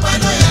ọpẹ́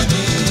ló yẹ mí.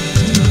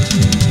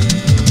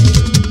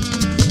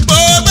 mo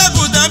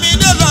gbẹ́kùtà mi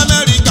délùú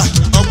Amẹ́ríkà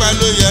ọpẹ́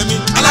ló yẹ mí.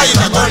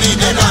 Aláyùbá gbórin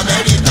ìdílù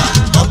Amẹ́ríkà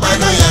ọpẹ́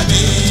ló yẹ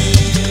mí.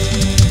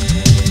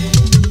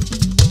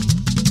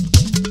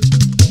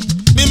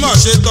 mímọ̀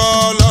ṣe tọ́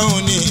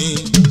Ọlọ́run ni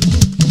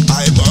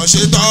àìmọ̀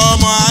ṣe tọ́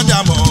ọmọ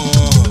Ádámọ̀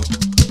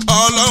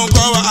Ọlọ́run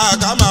kọ́ wa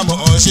ká máa mọ̀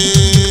ọ́ ṣe.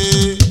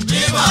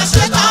 Mímọ̀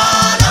ṣe tọ́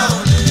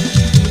Ọlọ́run ni,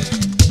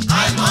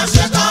 àìmọ̀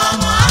ṣe tọ́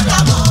ọmọ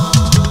Ádámọ̀.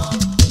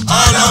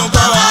 Ọlọ́run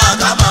kọ́ wa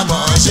ká máa mọ̀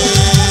ọ́ ṣe.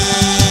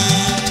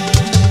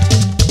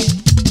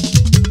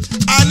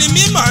 àní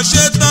mímọ̀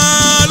ṣe tọ́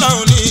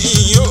Ọlọ́run ni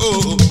yóò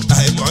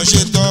àìmọ̀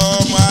ṣe tọ́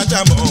ọmọ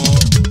Ádámọ̀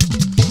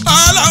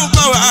Ọlọ́run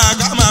kọ́ wa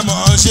ká máa mọ̀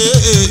ọ́ ṣe.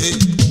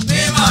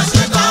 Mímọ̀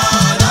ṣe tọ́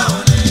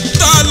Ọlọ́run ni,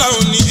 tọ́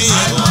Ọlọ́run ni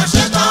àìmọ̀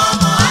ṣe tọ́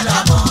ọmọ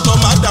Ádámọ̀.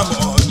 tọ́mọ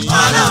Ádámọ̀ ni.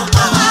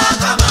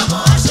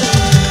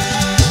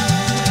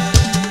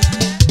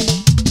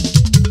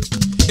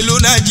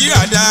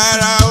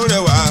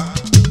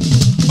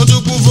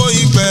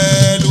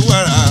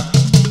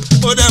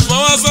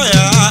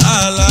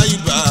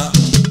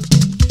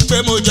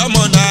 mo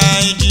jọmọ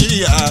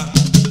Nàìjíríà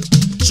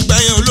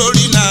ṣùgbọ́n yẹn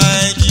olórí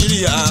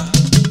Nàìjíríà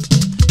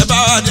ẹ bá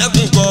wa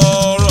dẹ́kun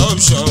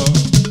corruption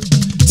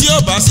tí ó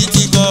bá sì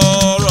ti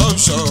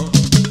corruption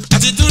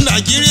àti tún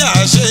Nàìjíríà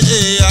ṣe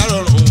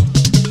àrọ̀rùn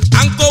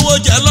à ń kówó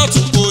jẹ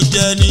lọ́tún kó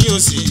jẹ ní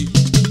òsì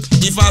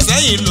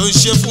ìfàsẹ́yìn ló ń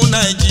ṣe fún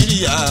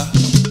Nàìjíríà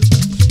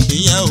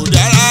ìyẹn ò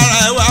dára rárá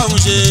ẹ wá ń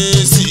ṣe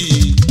sí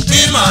i.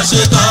 mímọ̀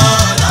ṣe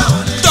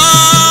tọ́lọ́hún ni.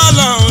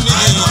 tọ́lọ́hún ni.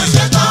 àìmọ̀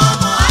ṣe tọ́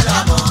ọmọ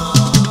Ádámọ̀.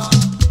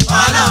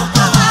 Ọlọ́run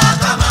kọ́ wa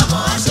ká máa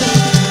mọ̀ ọ́ ṣe.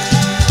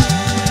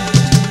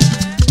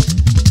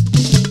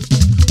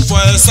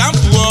 For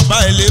example ọba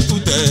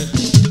Elégùtẹ̀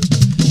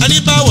ẹni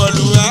bá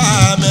wọ̀lú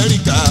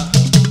Amẹ́ríkà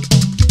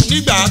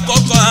nígbà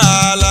àkọ́kọ́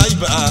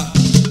Aláìbá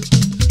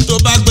tó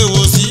bá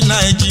gbéwò sí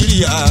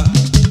Nàìjíríà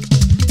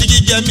tí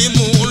jíjẹ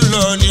mímú ń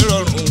lọ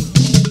nírọ̀rùn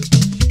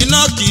iná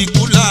kì í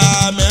kú la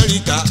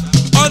Amẹ́ríkà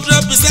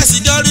 100%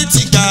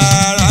 security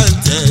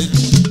guaranteed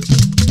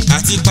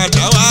àti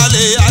padà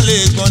wálé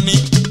alẹ́ gan ni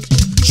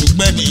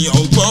ṣùgbọ́n ènìyàn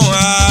ò gbọ́n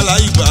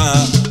Aláìbá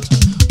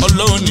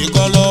Ọlọ́run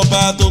nìkan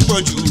lọ́ba tó pọ̀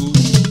jù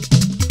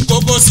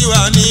kókó sí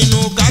wa nínú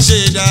ká ṣe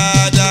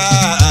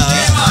dáadáa.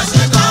 mímọ̀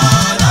ṣe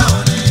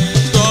tọ́lọ́hún ni.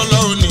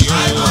 tọ́lọ́hún ni o.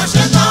 àìmọ̀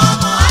ṣe tọ́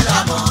ọmọ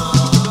Ádámọ̀.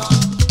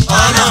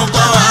 Ọlọ́run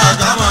kọ́ wa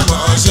ká máa mọ̀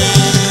ọ́ ṣe.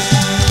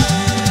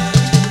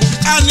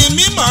 àní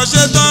mímọ̀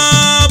ṣe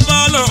tán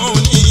bọ́lọ́hún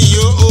ni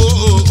o.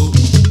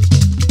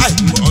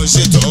 àìmọ̀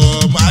ṣe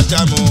tán máa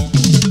dá mọ́.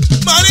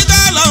 mo ní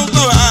tọ́lọ́hún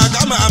kọ́ wa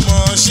ká máa mọ̀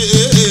ọ́ ṣe.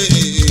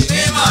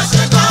 mímọ̀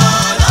ṣe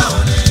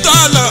tọ́lọ́hún ni.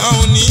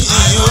 tọ́lọ́hún ni o.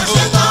 àìmọ̀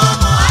ṣe tọ́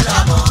ọmọ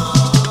Ádámọ̀.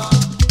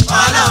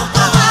 Ọlọ́run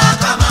kọ́ wa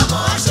ká máa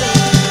mọ̀ ọ́ ṣe.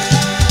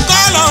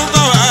 kọ́lọ́hún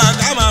kọ́ wa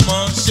ká máa mọ̀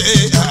ọ́ ṣe.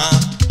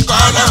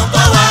 Ọlọ́run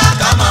kọ́ wa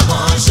ká máa mọ̀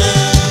ọ́ ṣe.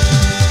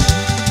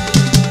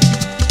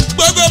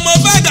 gbogbo mo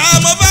fẹ́ dá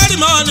mo fẹ́ rí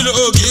mọ́ nílò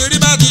ògiri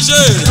bá ti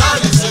ṣe.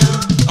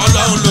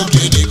 Ọlọ́run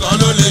lókè nìkan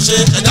ló lè ṣe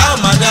ẹ̀dá ò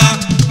máa dá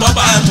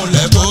bọ́bá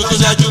ẹ̀múlẹ̀ kó tó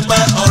ṣẹ́jú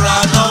pẹ́ ọ̀rọ̀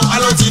àná wa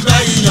ló ti bẹ́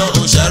iyọ̀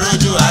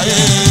òṣèrójú ayé.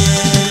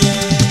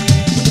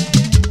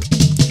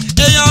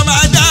 èèyàn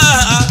máa dá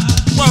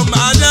wọ́n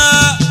máa dá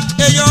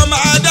èèyàn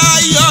máa dá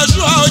iyọ̀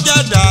ṣú ọjà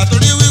dà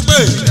torí wípé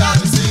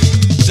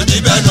ṣèbí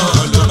bẹ́ẹ̀ náà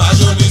ló máa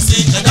ṣomi sí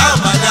ẹ̀dá ò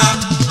máa dá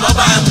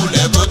bọ́bá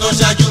ẹ̀múlẹ̀ kó tó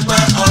ṣẹ́jú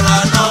pẹ́ ọ̀rọ̀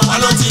àná wa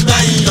ló ti bẹ́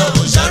iyọ̀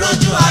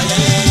òṣèrójú ayé.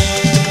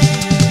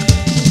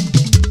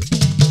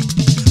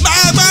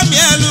 máa gbá mi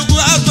ẹlùkù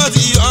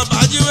àtọ̀tì ọba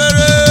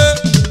jíwèrè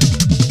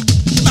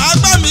máa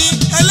gbá mi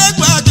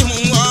ẹlẹ́gbẹ́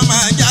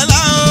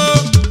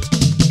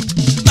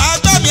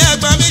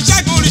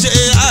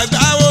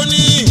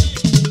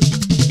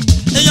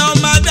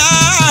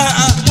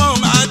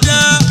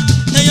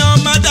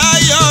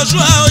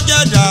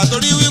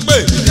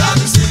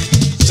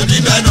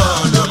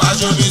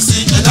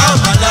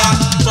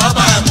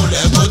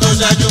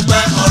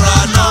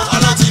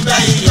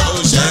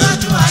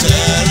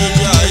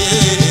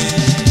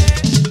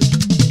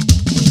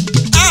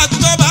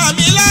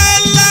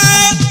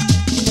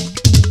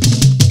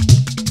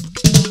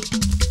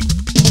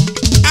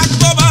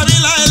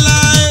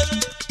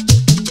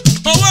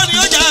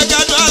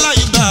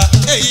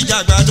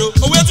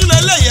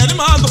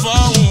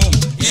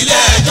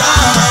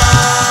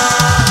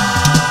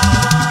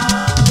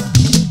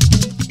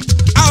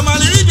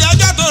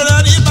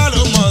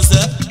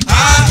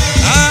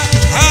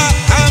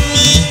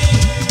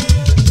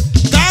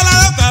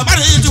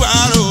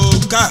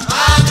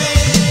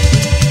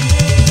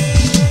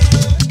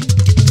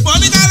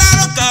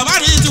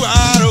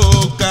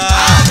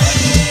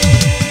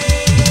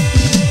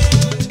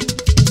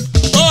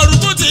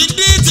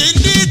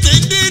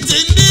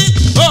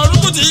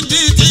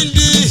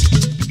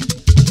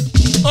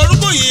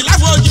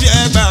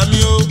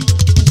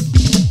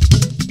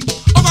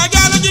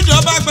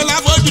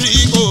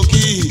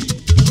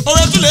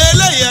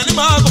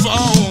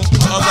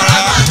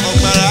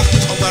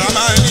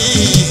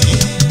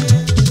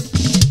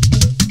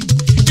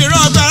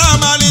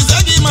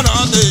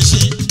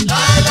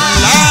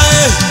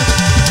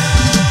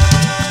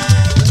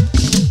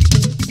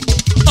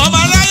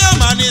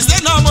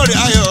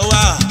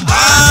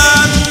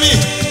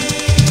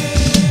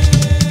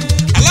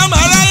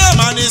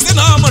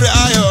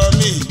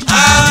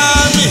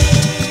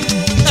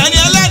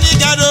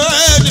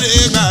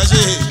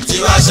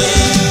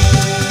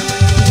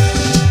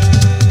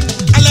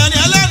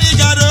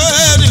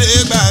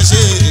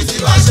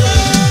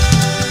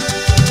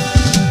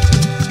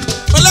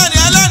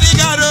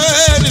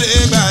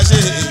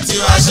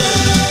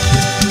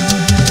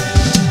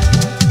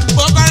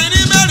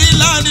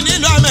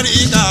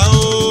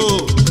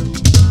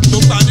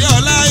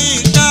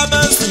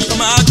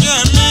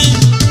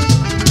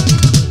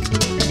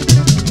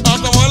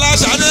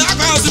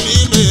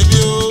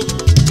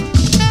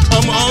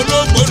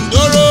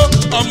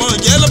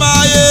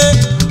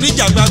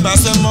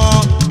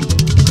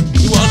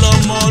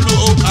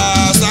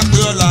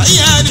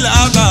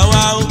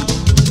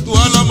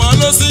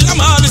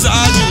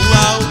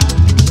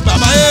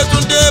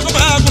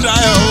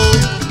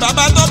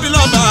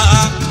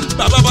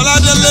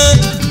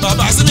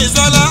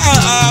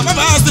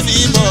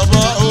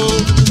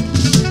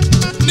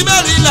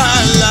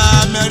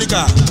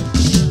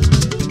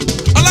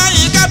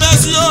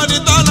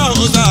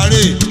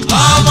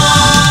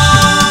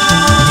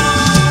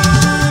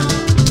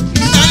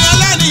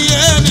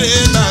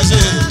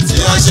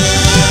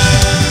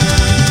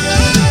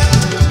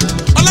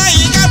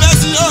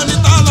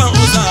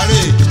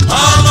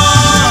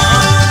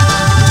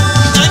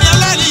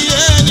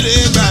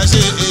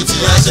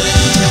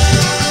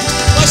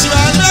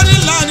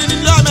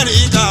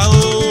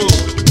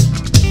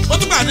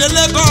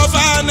délé kọ́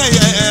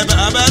fánẹ̀yẹ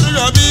bàbá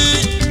ló bí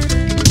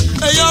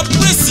èèyàn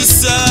pírísì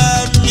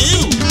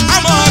sẹ́miu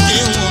àmọ́ kì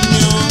í wọ̀n mi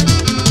o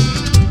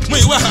mú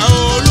ìwà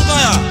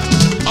olúkọ̀yà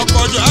ọkọ̀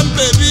ọjọ́ à ń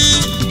bèbí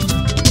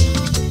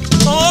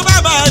owó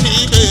bàbá ní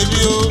bèbí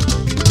o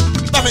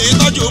bàbá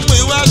ìtọ́jú mú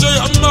ìwà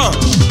aṣọ́yọ̀ ń bọ̀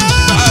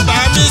bàbá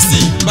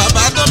mísì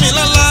bàbá tómi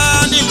lọ́lá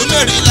nílùú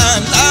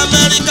Maryland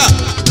Amẹ́ríkà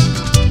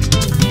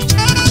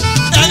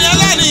ẹni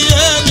ẹlẹ́ni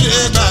èmi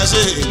lè bá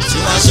ṣe tí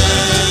wọ́n ṣe.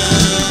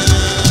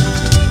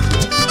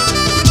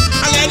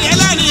 ẹni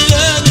ẹlẹ́ni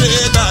èmi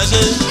lè bá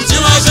ṣe tí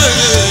wọ́n ṣe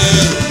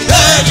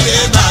èmi lè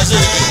bá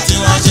ṣe tí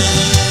wọ́n ṣe.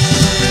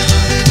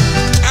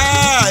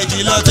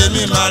 ìkìlọ̀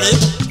tèmi màrí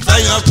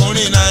fẹ́yìn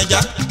ọkùnrin Naija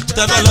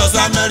tẹ́fẹ́ lọ sí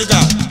Amẹ́ríkà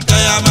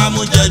kẹ́yà máa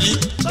mú jẹ̀dí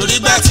torí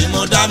gbà tí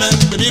mo dá mẹ́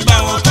èmi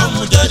báwọn kan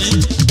mú jẹ̀dí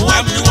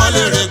wọ́n mi wọ́n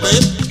lè rè pé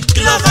kí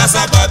ló fà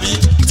sábàbí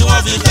tí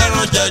wọ́n fi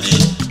fẹ́ràn jẹ̀dí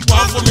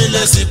wọ́n fún mi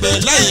lè sí pé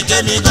lẹ́yìn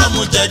kémi kan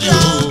mú jẹ̀dí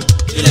o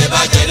ilé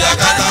bá jẹ̀dí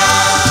àkàtà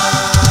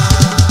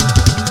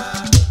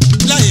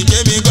lẹ́yìn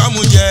kémi kan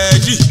mú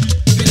jẹ̀dí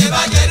ilé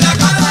bá jẹ̀dí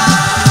àkàtà.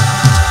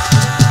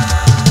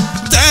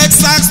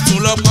 Texas tún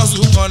lọ pọ̀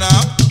sùn kan náà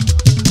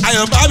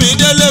Ayọ̀bámi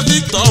Délé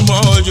Victor ọmọ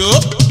òjò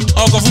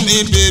ọkọ̀ fún mi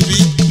bèbí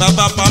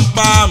bàbá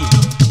pampam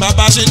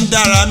bàbá ṣe ń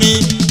dára mi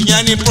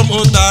ìyẹn ní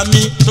promoter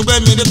mi tó gbé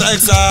mi dé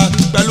Texas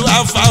pẹ̀lú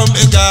Alpha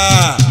Omega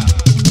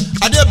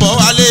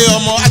Adébọ̀wálé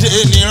ọmọ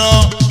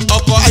Adéníran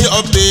ọkọ̀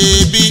Ayọ̀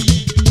bèbí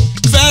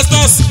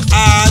Festus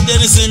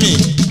Adénísímì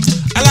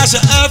aláṣẹ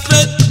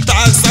Efrate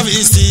tax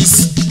services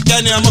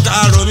kẹ́ni ọmọ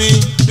kàrómi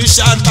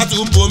Richard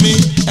Patubomi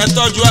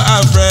ẹ̀tọ́jú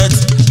Alfred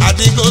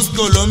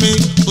Adigoskolomi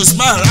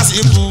Usman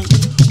Rasibu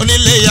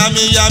onílé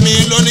yamiyami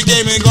lóní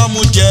kémi gan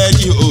mú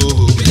jẹ̀dí o.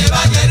 ilé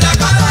bá jẹ̀dí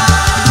àkàtà.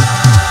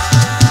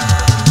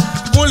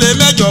 Kúnlé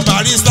mẹ́jọ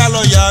barista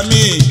lọ́ọ̀yà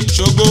mi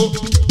ṣògo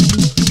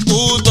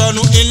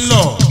kútọ́nu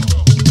ńlọ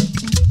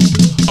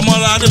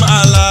ọmọládé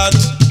malad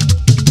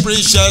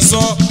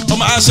píríṣẹ̀sán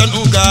ọmọ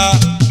aṣẹ́nuga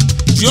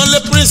the only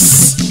prince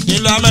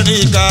nílùú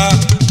Amẹ́ríkà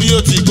bí ó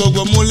ti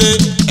gbogbo múlé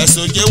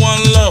ẹ̀sùn jẹ́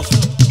one love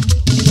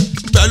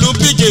pẹ̀lú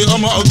pj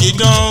ọmọ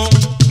ògìdán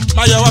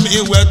máyọ̀wá mi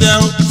wẹ̀dẹ́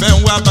fẹ́ ń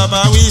wá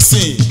bàbá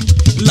wíìsìn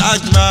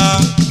lágbà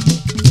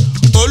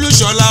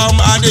Olúṣọlá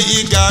ọmọ adé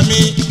ìgà mi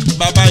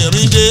bàbá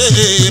ìrìndé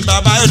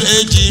bàbá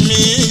ìrèjì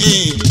mi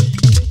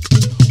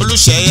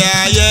Olùṣeyẹ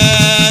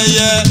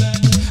ayẹyẹ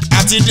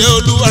àti dé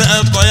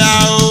olúwẹ̀rẹ̀ kọ́yà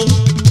o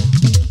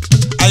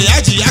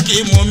àyájí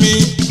Akímù mi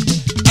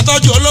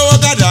ẹtọ́jú olówó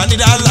gàdá ní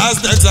Dallas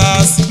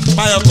Texas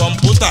báyọ̀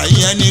kọ̀ǹpútà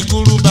ìyẹn ní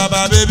gúrú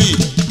bàbá bébì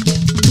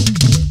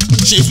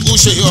Chief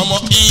Uche ọmọ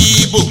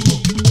Igbo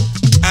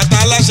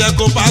àtàláṣẹ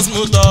kó pass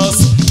motors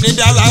ní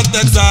Dallas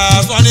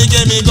Texas wọ́n ní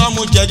kémi gan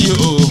mú jẹ̀dí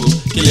o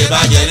kílè bá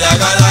jẹ̀dí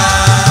àkàtà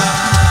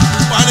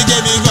wọ́n ní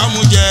kémi gan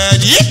mú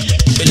jẹ̀dí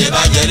kílè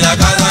bá jẹ̀dí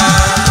àkàtà.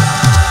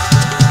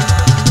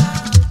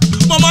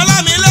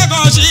 Mọ̀mọ́lámi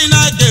lẹ́kọ̀ọ́ sí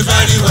náìkè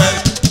very well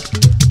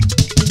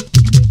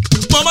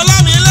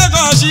Mọ̀mọ́lámi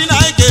lẹ́kọ̀ọ́ sí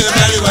náìkè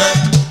very well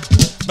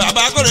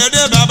bàbá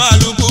Kòrédé bàbá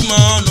lukú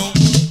mọ́ọ̀nù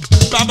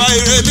bàbá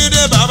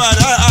Ìrèmídé bàbá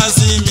dára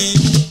sí mi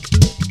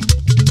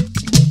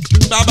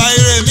bàbá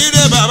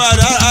Ìrèmídé bàbá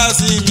dára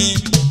sí mi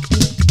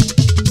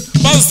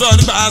bọ́sọ̀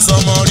nípa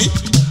sọmọrí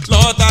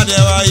lọ́tàdé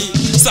wáyé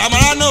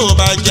Samara náà ò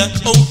bá jẹ́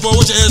ó ń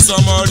fowó ṣe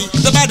sọmọrí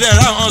tẹ́bàdẹ̀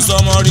ra wọn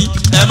sọmọrí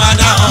ẹ má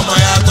dá ọmọ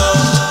yàtọ̀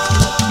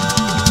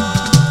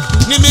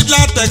ní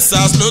Midland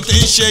Texas ló ti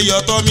ń ṣe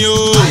yọ̀tọ̀ mi o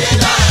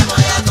ayédá ẹ̀mọ́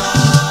yàtọ̀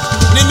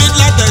ní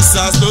Midland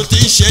Texas ló ti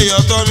ń ṣe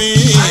yọ̀tọ̀ mi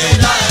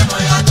ayédá ẹ̀mọ́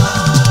yàtọ̀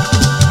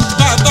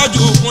bá a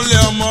tọ́jú Kúnlé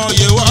ọmọ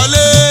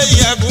Yèwọlé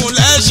ìyẹ̀kùn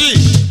lẹ́ṣì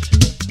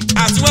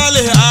àti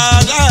Wálé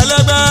àdá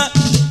ẹlẹ́gbẹ́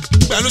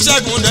pẹ̀lú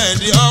Ṣẹ́gun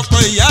dẹ̀ndí ọkọ̀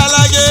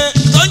ìyálájé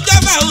tó ń jẹ́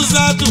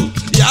Fáwùsátù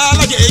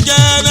ìyálájé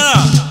jẹ́nẹ́rà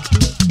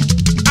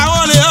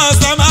àwọn lè yọ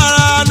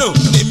Samarano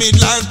ní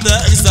Midland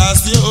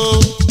Texas o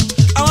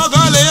àwọn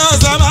kan lè yọ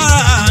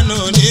Samarano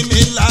ní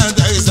Midland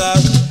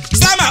Texas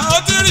sábà ó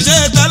ti rí ṣe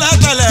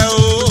tẹ́lẹ̀tẹ́lẹ̀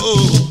o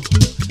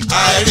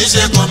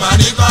àìríṣe kò má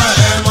ní kọ́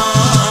ẹ mọ́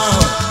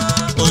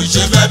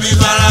òṣè fẹ́ bí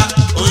fara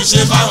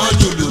òṣè fáwọn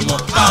jùlùmọ̀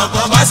àwọn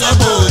kan bá sọ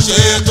pé òṣè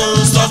tó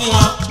sọ fún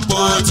wọn kó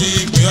ti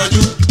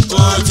gbìyànjú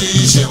kó ti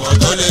ṣèwọ̀n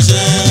tó lè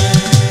ṣe.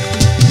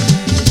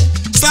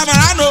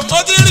 Samarano ó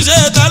ti rí ṣe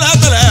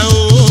tẹ́lẹ̀tẹ́lẹ̀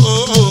o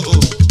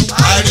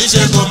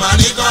àìríṣe kò má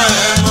ní kọ́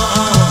ẹ mọ́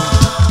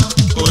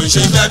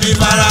òṣè fẹ́ bí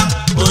fara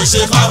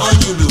òṣè fáwọn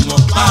jùlùmọ̀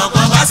àwọn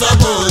kan bá sọ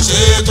pé òṣè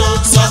tó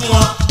sọ fún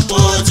wọn kó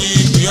ti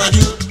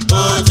gbìyànjú kó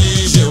ti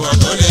ṣèwọ̀n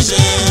tó lè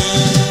ṣe.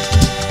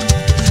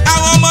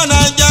 Àwọn ọmọ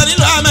Naija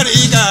nílùú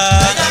Amẹ́ríkà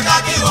ẹ jẹ́ ká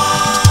kí wọn.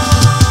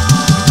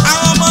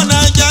 àwọn ọmọ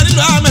Naija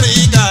nílùú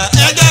Amẹ́ríkà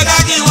ẹ jẹ́ ká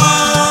kí wọn.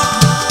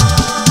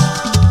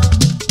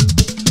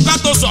 ká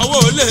tó sanwó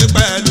lé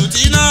pẹ̀lú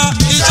tíná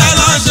iṣẹ́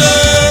ló ń ṣe.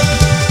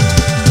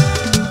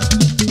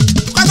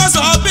 ká tó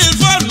sọ bíl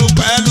fóònù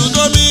pẹ̀lú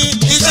tómi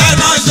iṣẹ́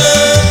ló ń ṣe.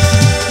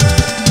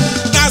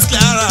 tax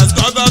clearance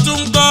gọ́gọ́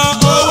tún kọ́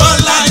owó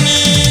ńlá ní.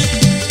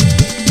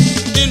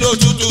 nínú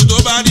òtútù tó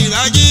bá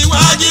dìrájí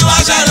wájí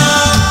wáṣẹ́ lọ.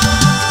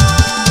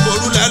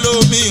 òrùlé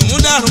lomi ń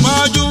dàrú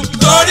mọ́jú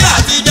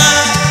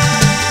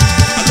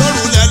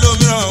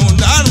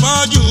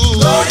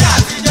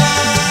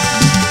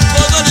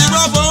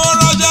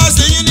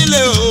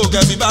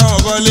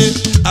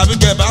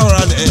kẹ́ bá wọn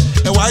ralẹ̀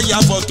ẹ wá ya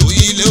fọ́tò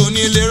ilé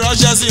onílé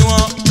ránṣẹ́ sí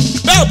wọn.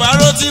 bẹ́ẹ̀ bá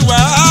ró ti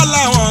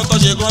wàhálà wọn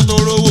tọ́ṣe kan tó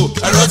rówó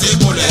ẹ̀rọ ti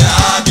kúnlẹ̀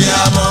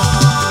abiyamọ.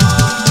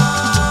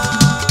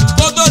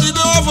 kó tó di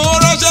pé wọ́n fowó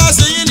ránṣẹ́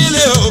sí yín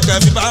nílé o kẹ́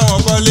fi bá wọn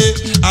kọ́lé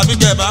àbí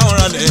kẹ́ bá wọn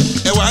ralẹ̀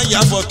ẹ wá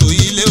ya fọ́tò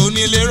ilé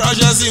onílé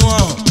ránṣẹ́ sí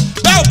wọn.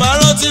 bẹ́ẹ̀ bá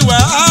ró ti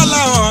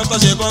wàhálà wọn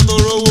tọ́ṣe kan tó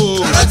rówó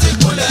ẹ̀rọ ti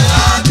kúnlẹ̀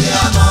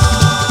abiyamọ.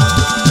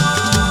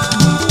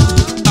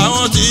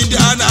 àwọn tí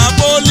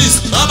Indianapolis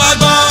wọ́n bá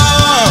gbọ́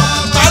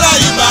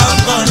Alayuba ń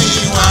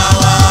kọrin wá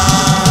wá.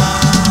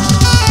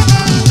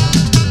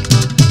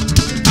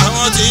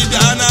 àwọn tí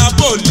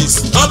Indianapolis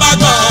wọ́n bá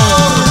gbọ́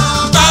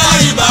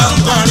Alayuba ń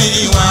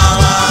kọrin wá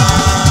wá.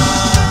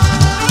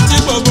 tí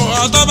gbogbo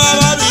ọ̀tọ́ bá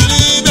wá mi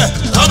níbẹ̀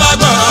wọ́n bá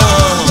gbọ́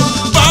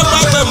pápá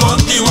pé mo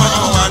kí wọ́n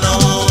wà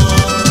náwó.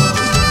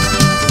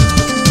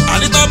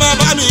 ànítọ́ bá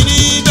bá mi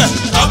níbẹ̀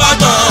wọ́n bá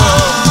gbọ́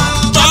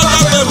pápá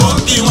pé mo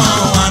kí wọ́n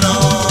wà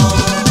náwó.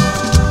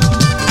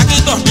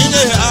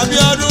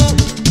 Abíọ́dún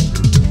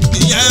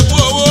ìyẹn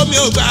fún owó mi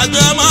ò gbàgbé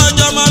ọmọ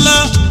ọjọ́mọ lọ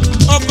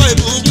ọkọ̀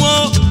ìbùkún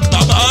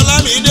bàbá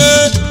Ọlámídé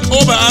ó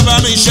bàbá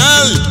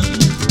Michelle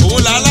òun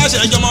là aláṣẹ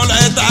ìjọmọlá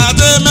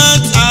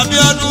entertainment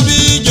Abíọ́dún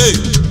BJ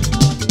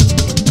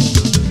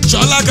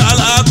Ṣọlá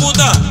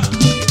Kàlàkùtà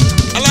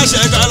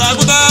aláṣẹ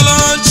Kàlàkùtà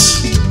lunch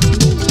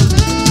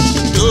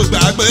yóò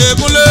gbàgbé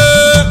Kúnlé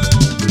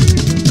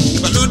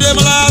pẹ̀lú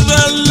Démọ́lá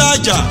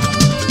Tẹ́lájà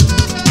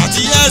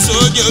àti ẹ̀sùn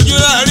òkè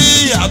ojúlá rí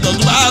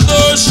àtọ̀túnbá tó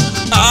ṣe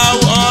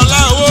àwọ̀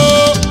ọ̀làwọ̀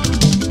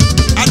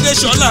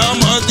Adéṣọlá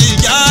ọmọ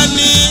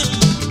Tìjání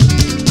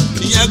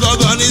ìyẹn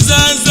gọ́gọ́ ní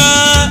sẹ́nsẹ́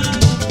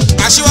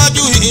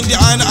aṣíwájú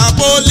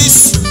Indianapolis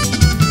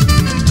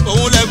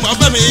òun lẹ́gbọ̀n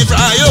Fẹ́mi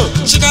Frayo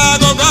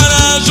Chicago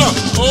connection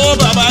ó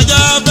bàbá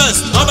Jafes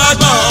ọba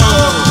gbọ́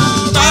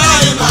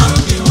Alayuba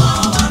kí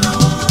wọ́n wà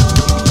lọ́wọ́.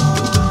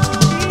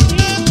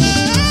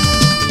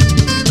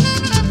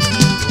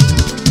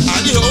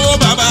 àní ó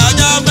bàbá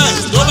Jafes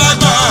tó bá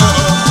gbọ́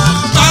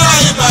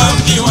Alayuba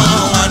kí wọ́n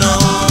wà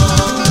lọ́wọ́.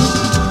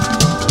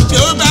 bí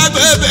ó bá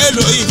gbé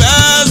Bello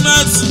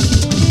investment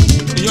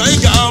ìyọ̀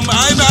ìgbà ọmọ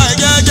àìbá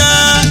jẹ́jẹ́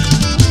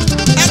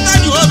ẹ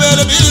tọ́jú ó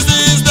Bello business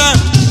system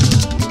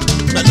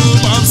pẹ̀lú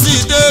mọ̀ọ́sí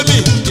tèmi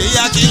èyí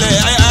akílẹ̀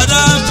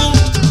àyàdáńkú.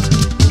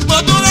 mo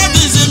tún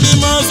láti sí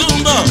mímọ́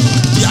súnbọ̀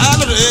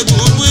ìyálòrè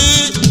gbùgbì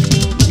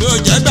mi ò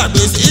jẹ́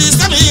gbàgbé sí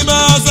sẹ́mi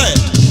bọ́sẹ̀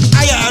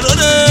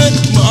ayàròdè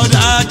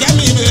mọ̀ọ́dà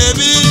kẹ́mi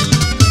bèbí.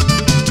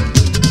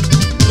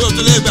 tó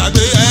tún lè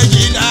gbàgbé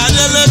ẹ̀yìn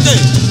Adélékè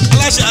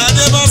aláṣẹ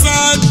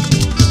Adébọ́sán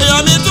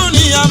èèyàn mi tún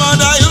ní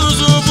Amọ̀dá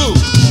Yusufu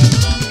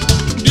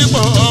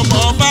dípò ọmọ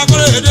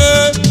Fákóredé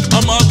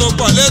ọmọ tó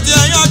pọ̀ létí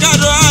ẹ̀yán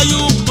Gàdó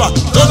Ayuba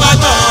tó bá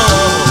gbọ́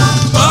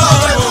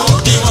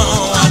bọ́ọ̀rọ̀ kí wọ́n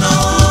wà náà.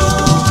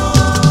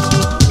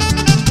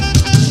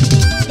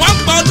 wọ́n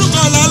gbọ́dún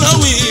kan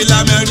lálọ́wì ilẹ̀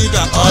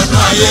Amẹ́ríkà ọdún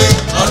ayé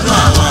ọdún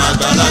àwọn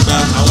àgbàlagbà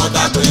àwọn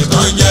tàpé tó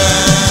ń jẹ́.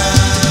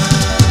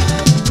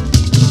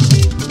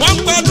 wọ́n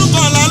gbọ́dún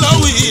kan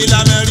lálọ́wì ilẹ̀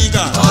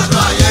Amẹ́ríkà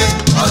ọdún ayé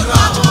ọdún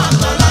àwọn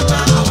àgbàlagbà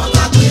àwọn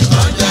tàpé tó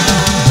ń jẹ́.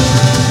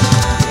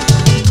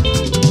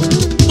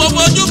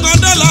 gbogbo ojú kan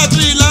dọ́là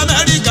tí ilẹ̀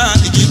Amẹ́ríkà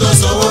ìkí tó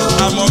sówó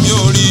àmọ́ mi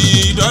ò rí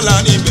dọ́là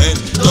níbẹ̀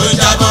tó ń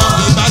jábọ́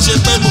ìbáṣe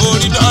pé mo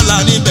rí dọ́là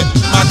níbẹ̀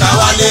màkà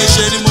wálé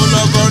ṣe ni mo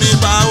lọ kọrin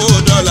pawó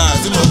dọ́là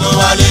tí mo kọ́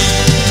wálé.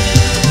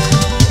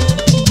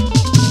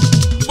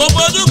 gbogbo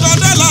ojú kan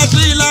dọ́là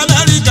tí ilẹ̀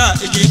Amẹ́ríkà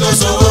ìkí tó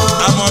sówó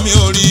àmọ́ mi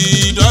ò rí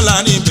dọ́là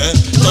níbẹ̀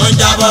tó ń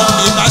jábọ́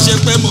ìbáṣe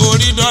pé mo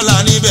rí dọ́là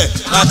níbẹ̀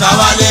màkà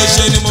wálé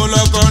ṣe ni mo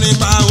lọ kọrin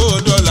pawó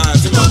dọ́là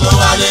tí mo kọ́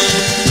wálé.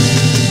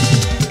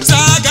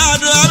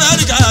 Ságàdó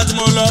Amẹ́ríkà tí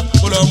mo lọ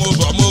mo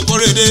bọ̀ mo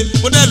kórèdé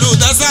mo dẹ́lu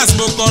Texas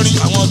mo kọrin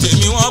àwọn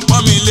tèmi wọ́n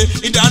pọ́n mi lé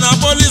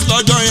Indianapolis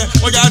lọ́jọ́ yẹn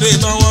mo jáde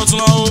tán wọ́n tún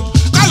lọ́wọ́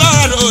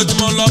Colorado tí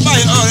mo lọ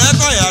báyìí ọ̀rẹ́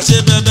kọ̀yà ṣe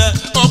bẹ́bẹ́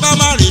ọba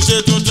má rí ṣe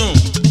tuntun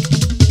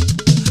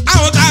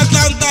àwọn ká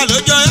Atlanta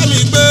lójọ́ yẹn mi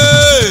gbé.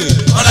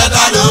 ọ̀rẹ́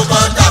ta ló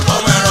kọ́ ta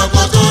fọmọ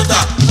ẹranko tó ta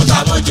mo ta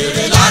mo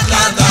jèrè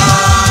l'Atlanta.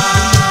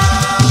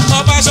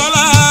 ọba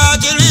Ṣọlá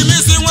kiri mi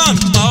sí wọn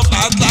ọba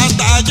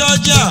Atlanta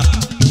Georgia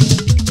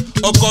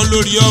ọkọ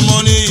lórí ọmọ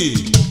nìyí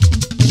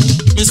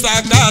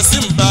Mr.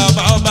 Kasim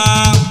bàbá ọba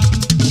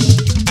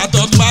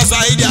àtọ̀tùbà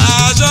Saidi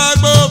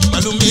aṣọ́gbó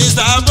pẹ̀lú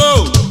Mr. Bo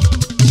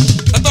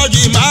ẹtọ́jú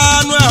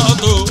Emmanuel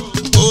ọ̀tọ̀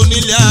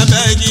onílé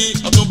abẹ́gi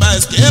ọ̀túnba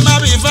ẹ̀sìké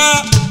mábìfá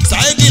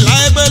Saidi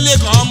láìpẹ́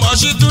lẹ́kàn ọmọ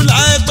ṣítú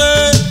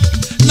láìpẹ́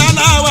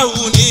nánà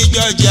wàhù ní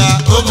Georgia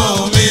ọmọ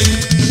mi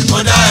mo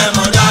dá ẹ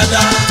mọ̀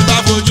dáadáa. tí bá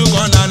fojú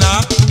kan nànà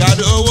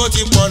Gàdó owó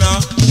ti pọ̀nà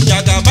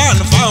Jagaban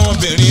fáwọn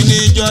obìnrin ní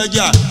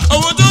Georgia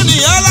owó tó ní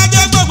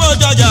alájẹ́ gbogbo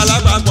Georgia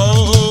lápapọ̀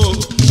o.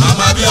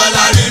 Màmá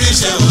Bíọ́lá rírí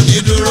ṣe ò ní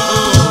dúró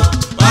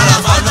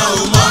parafana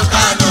ò mọ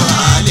kánò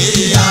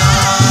àlèyá.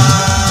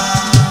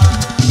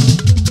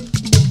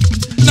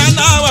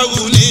 nánà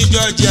wàhù ní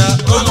Georgia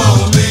ọmọ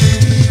mi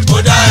mo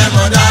dá ẹ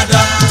mọ̀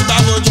dáadáa. tí bá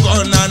fojú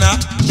kan nànà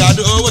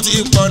Gàdó owó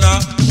ti pọ̀nà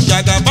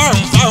Jagaban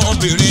fáwọn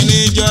obìnrin ní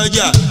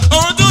Georgia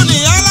owó tó ní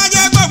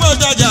alájẹ́ gbogbo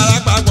Georgia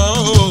lápapọ̀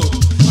o.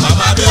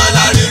 Màmá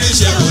Bíọ́lá rírí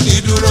ṣe ò ní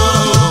dúró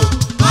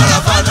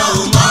parafana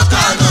ò mọ kánò.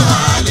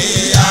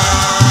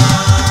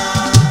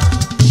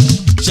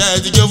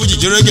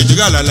 jìjìrègè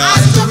jùgà lálá.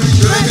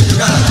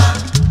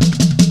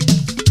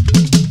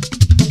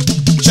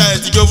 ṣe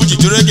ti jó fún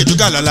jìjìrègè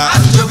jùgà lálá.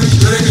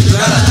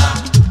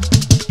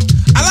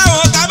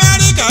 aláwọ̀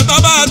tamẹ́ríkà tó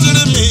bá ti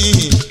rí mi.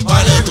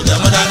 wọ́n lè kùtẹ́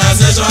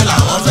modernization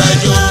làwọn fẹ́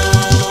jó.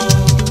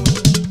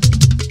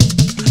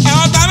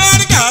 àwọn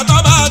tamẹ́ríkà tó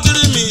bá ti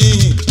rí mi.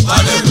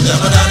 wọ́n lè kùtẹ́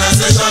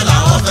modernization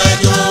làwọn fẹ́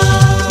jó.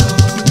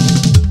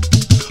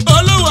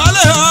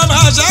 olúwalé ọmọ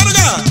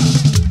àṣàrùgà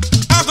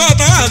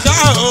akọ̀tọ̀ àṣà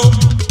o.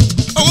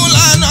 òun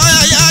lànà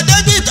ẹ̀yà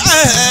débìtà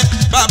ẹ̀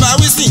bàbá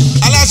wísìn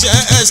aláṣẹ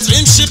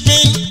extreme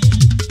shipping.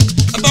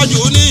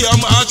 tọ́jú ní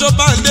ọmọ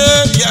àṣọpàdé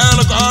yẹn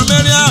kọ́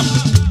mẹ́ríàm.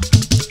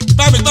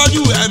 bámi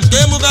tọ́jú mk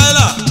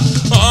mukaila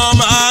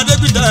ọmọ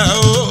adégbìtà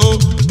o.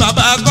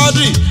 bàbá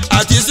kọ́dírì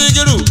àti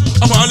síkírù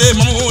ọmọ lè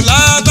mú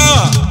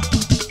látàwà.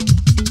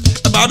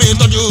 bámi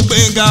tọ́jú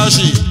gbẹ̀ngà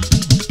ọ̀sì.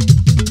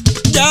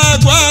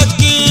 jágbá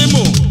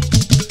kímù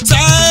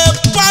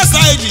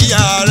pàṣàìdì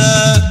ààrẹ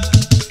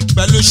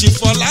pẹ̀lú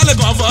ṣìfọ̀lá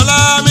lẹ́kàn fọlá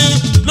mi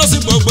ló sì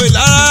gbogbo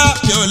ìlara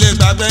mi ò lè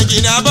gbàgbé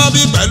jìnnì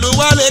abọ́bí pẹ̀lú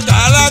wálé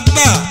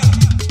kárátà.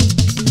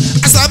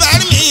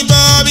 àṣàbárí mi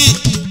bọ́bí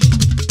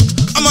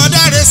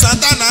ọmọdáre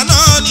santana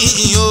náà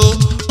nìyí o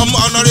ọmọ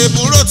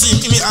ọ̀nàrẹ́bù rotì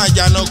mímí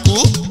àjànàkú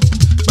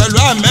pẹ̀lú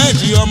ahmed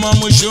ọmọ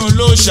mọ̀ṣẹ́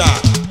olóṣà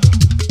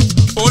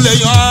òun lè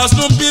yan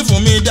snoopy fún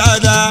mi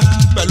dáadáa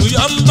pẹ̀lú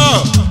yọ̀ǹbọ̀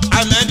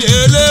ahmed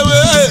eléwé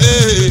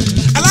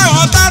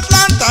aláwọ̀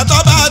tátlanta tó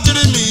bá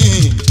jírí mi.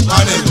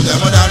 wọ́n lè kùtẹ́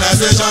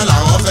modernization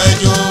làwọn fẹ́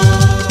jó.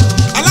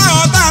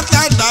 aláwọ̀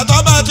tátlanta tó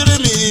bá jírí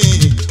mi.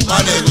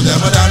 wọ́n lè kùtẹ́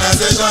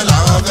modernization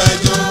làwọn fẹ́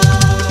jó.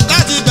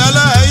 láti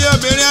bẹ̀lẹ̀ ẹ̀yẹ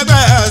obìnrin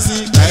ẹgbẹ́ ẹ̀ sí.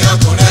 ẹ̀yin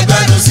ọkùnrin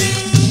ẹgbẹ́nu sí.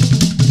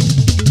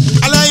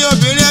 aláyẹ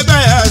obìnrin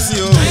ẹgbẹ́ ẹ̀ sí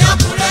o. ẹ̀yin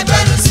ọkùnrin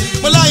ẹgbẹ́nu sí.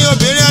 mo láyẹ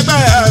obìnrin ẹgbẹ́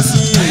ẹ̀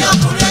sí. ẹ̀yin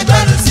ọkùnrin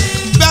ẹgbẹ́nu sí.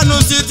 gbẹ́nu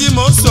sí tí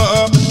mo sọ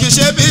kì í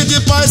ṣe bí di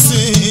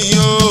pọ́ìsìn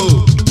o.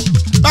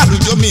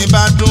 bálùjọ mi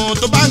bá dùn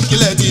tó bá ń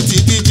kilẹ̀ títí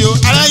dídí o.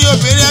 aláyẹ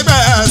obìnrin ẹgbẹ́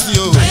ẹ̀ sí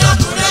o. ẹ̀yin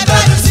ọkùnrin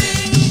ẹgbẹ́nu sí.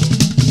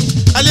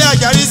 alẹ́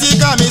àjàrí sí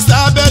kàmí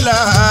sábẹ́là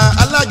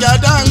alájà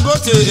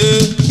Dangote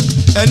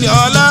ẹni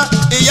ọlá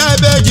ìyá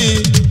ìbejì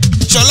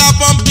ṣọlá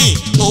pọ́ǹpì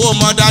owó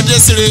mọ́dà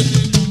désìrè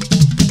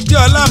bí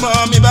ọlámọ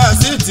mi bá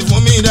sì ti fún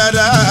mi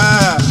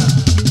dáadáa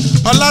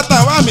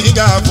ọlátàwá mi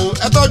gàfó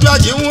ẹtọ́jú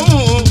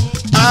àjíwùn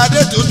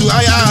adétutù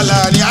ayáàlà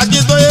ní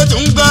akíntóye tó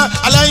ń gbọ́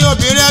aláyé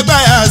obìnrin ẹgbẹ́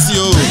yà sí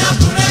o. ẹ̀yin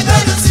ọkùnrin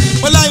ẹgbẹ́nu sí.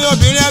 mo láyé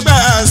obìnrin ẹgbẹ́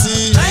yà sí.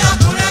 ẹ̀yin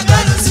ọkùnrin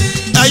ẹgbẹ́nu sí.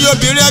 ẹ̀yin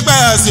obìnrin ẹgbẹ́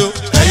yà sí o.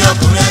 ẹ̀yin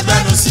ọkùnrin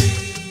ẹgbẹ́nu sí.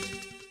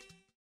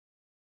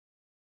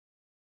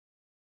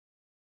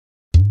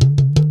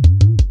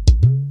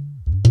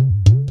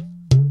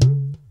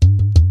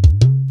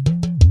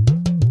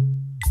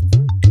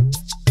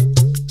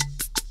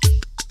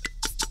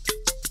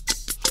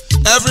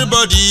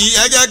 everybody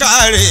ẹ jẹ́ ká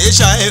rè é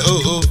ṣáé o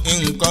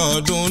nǹkan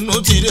dùnú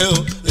ti dé o.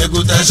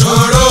 èkútẹ̀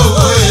ṣòro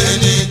owó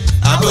ẹni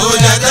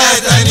àbójẹ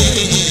tẹ́tẹ́ ní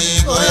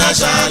kò yá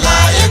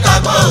ṣàlàyé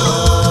kábọ̀ o.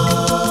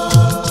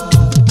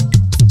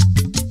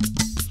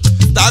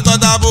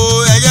 takọtabo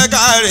ẹ jẹ́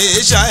ká rè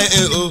é ṣáé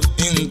o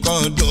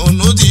nǹkan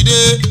dùnú ti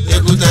dé.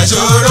 èkútẹ̀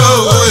ṣòro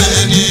owó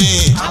ẹni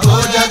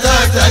àbójẹ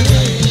tẹ́tẹ́ ní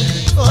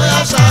kò yá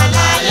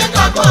ṣàlàyé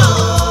kábọ̀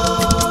o.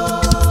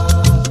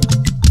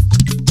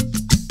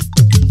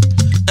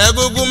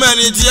 egungun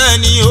mẹ́ni tí ẹ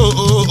ní o.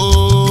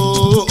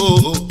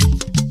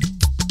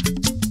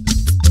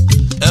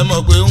 ẹ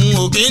mọ̀ pé n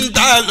ò kí ń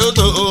ta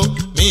lóto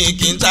mi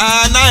kì í ta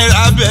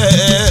náírà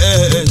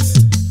bẹ́ẹ̀.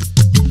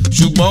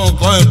 ṣùgbọ́n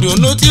nǹkan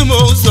ìdùnnú tí mo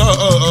ń sọ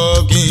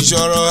kì í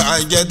ṣọ̀rọ̀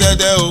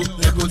àìjẹ́tẹ́tẹ́ o.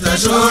 èkútẹ̀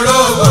ṣòro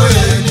owó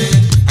ẹni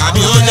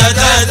àbí ó jẹ́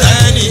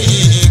tẹ́tẹ́ ní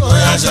kò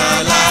yá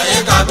ṣàlàyé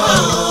kábọ̀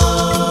o.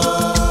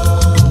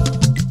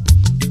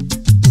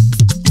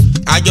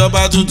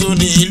 àjọba tuntun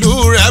ní ìlú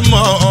rẹ̀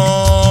mọ́.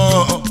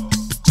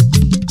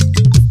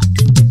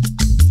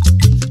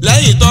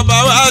 lẹ́yìn tọ́ba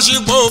wá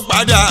sípò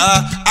padà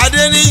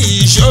adé ní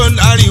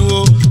ìṣónàríwó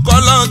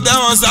kọ́lọ́n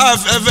tẹ́wọ̀n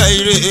sáfẹ́fẹ́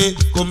ire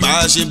kó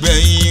máa ṣe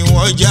bẹ̀yìn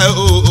wọ́n jẹ́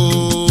o.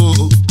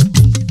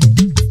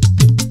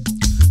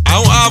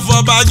 àwọn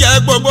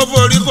afọbajẹ́ gbogbo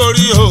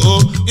foríkorí o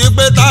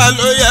ìpè ta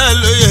lóye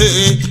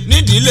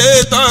nídìílé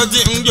tó ti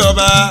ń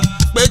jọba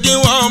pé kí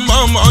wọ́n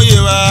mọ̀ọ́mọ̀ yé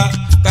wa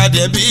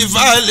kàdébí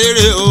ifá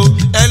lérè o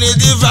ẹni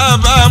tí ifá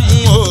bá mú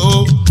o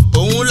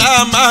òun lá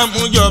máa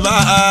mú jọba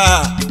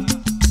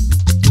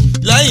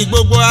lẹ́yìn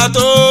gbogbo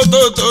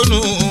atótótónú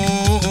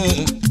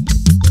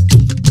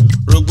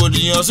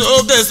rògbòdìyàn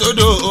sókè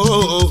sódò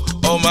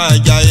ọmọ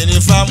àjàyè ní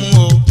fámú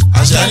o.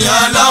 àṣẹ ni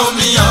ọlọ́run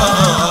mi yàn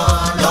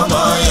lọ́mọ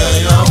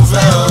èèyàn ń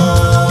fẹ́ o.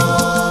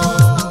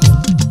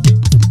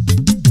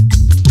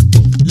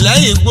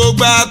 lẹ́yìn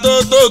gbogbo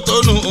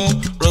atótótónú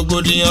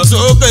rògbòdìyàn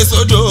sókè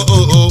sódò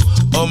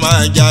ọmọ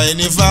àjàyè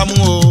ní fámú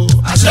o.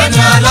 àṣẹ ni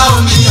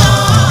ọlọ́run mi yàn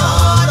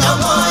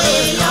lọ́mọ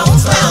èèyàn ń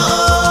fẹ́ o.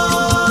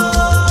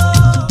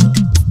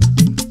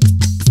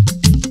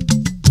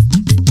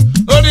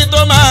 orí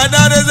tó máa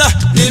dáre sá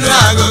nínú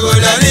àgògò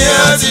dání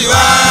ó ti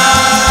wá.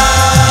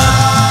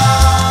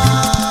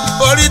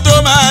 orí tó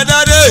máa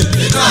dáre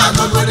nínú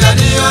àgògò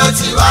dání ó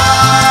ti wá.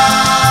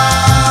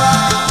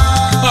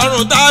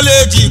 ọrùn tá lè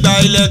jìgbà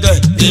ìlẹ̀kẹ̀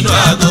inú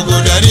agogo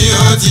dẹ̀ ni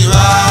ó ti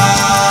wá.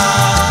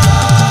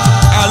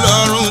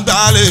 Alọ́run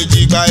tá lè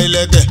jìgbà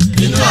ìlẹ̀kẹ̀,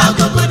 inú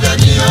agogo dẹ̀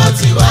ni ó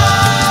ti wá.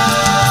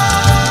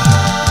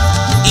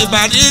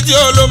 Ìbàdí tí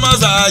ó ló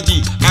mọ́sáàjì,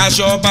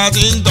 aṣọ ọba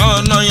tí ń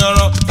tọ́nà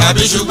yanran,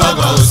 tàbí ṣùgbọ́n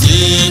kò sí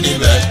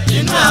níbẹ̀,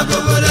 inú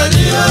agogo dẹ̀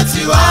ni ó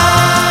ti wá.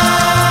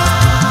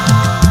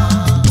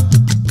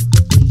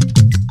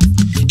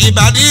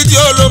 Ìbàdí tí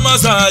ó ló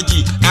mọ́sáàjì,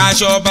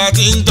 aṣọ ọba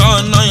tí ń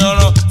tọ́nà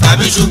yanran,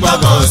 tàbí ṣùgbọ́n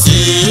kò sí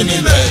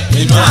níbẹ̀,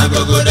 inú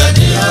agogo dẹ̀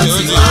ni ó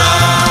ti wá.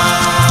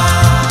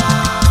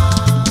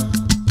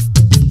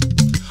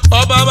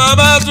 Ọba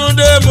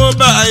Babátúndé mo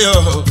bá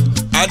yọ̀,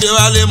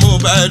 Adéwálé mo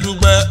bá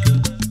dúpẹ́.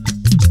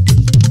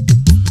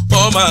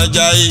 Ọmọ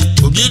Àjàyí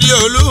Ògìdì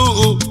Olú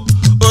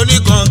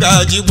oníkànga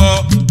jígbọ́n,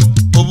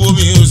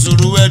 òbomi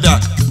òṣùrù wẹ́dà.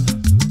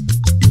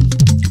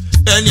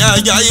 Ẹni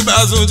Àjàyí bá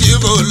sùn tí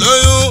kò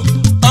lóyún,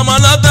 ọmọ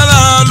látara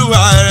olúwa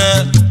rẹ̀.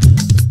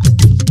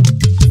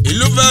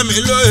 Ìlú Fẹ́mi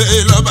lóye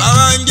lọ́ba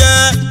wa ń jẹ́,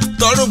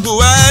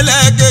 Tọrùngbùwà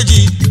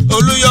ẹlẹ́ẹ̀kejì,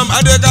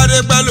 Olúyọ̀mádé kádé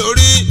pẹ́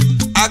lórí,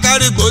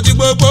 Akárìgbò tí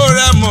gbogbo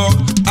rẹ̀ mọ̀,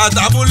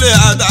 àtàbúlé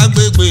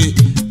àtàgbègbè.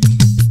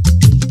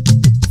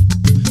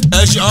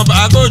 Ẹ̀sìn ọba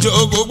kójó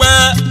gbogbo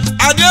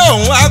adé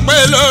òun á pé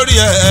lórí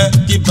ẹ̀,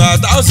 kí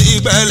bàtà ó sì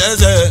pẹ́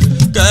lẹ́sẹ̀,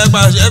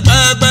 kẹ́pàṣẹ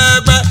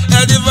pẹ́pẹ́pẹ́,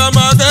 ẹni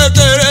fọmọ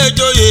kékeré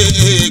joyè,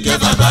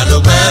 kẹfàgbà ló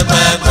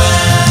pẹ́pẹ́pẹ́.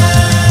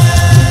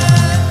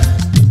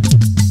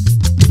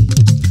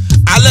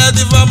 Alẹ́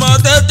ti fọmọ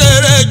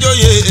kékeré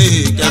joyè,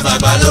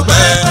 kẹfàgbà ló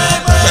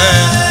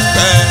pẹ́pẹ́pẹ́.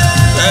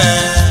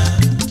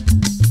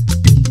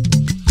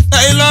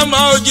 Ẹ̀yin lọ́mọ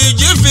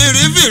òjijì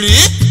fìrífìrí,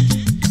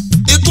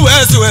 ikú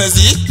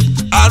ẹ̀sùwẹ̀sì,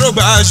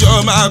 àrògbà aṣọ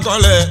máa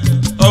kọ́lẹ̀,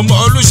 ọmọ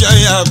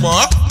Olúṣẹ̀yìn àpọ̀,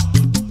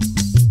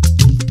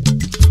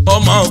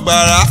 ọmọ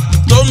Ọ̀gbàrà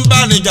tó ń bá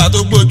níjà tó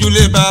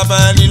gbójúlé bàbá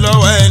ẹni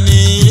lọ́wọ́ ẹni,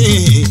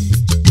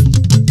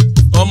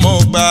 ọmọ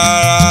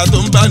Ọ̀gbàrà tó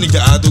ń bá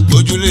níjà tó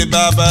gbójúlé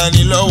bàbá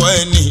ẹni lọ́wọ́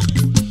ẹni.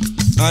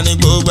 Àní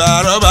gbogbo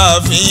àrọ́bà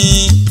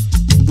fín,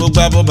 gbogbo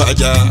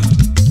abọ́bàjà,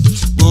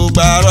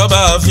 gbogbo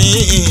àrọ́bà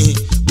fín,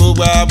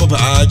 gbogbo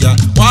abọ́bàjà,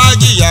 wọ́n á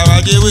jìyà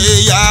wájéwé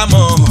yá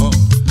mọ́.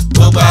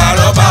 Gbogbo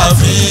àrọ́bà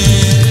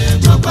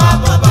fín, gbogbo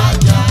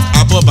abọ́bàjà,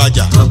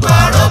 Abọ́bàjà, gbogbo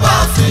àrọ́bà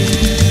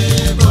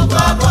fín, gbogbo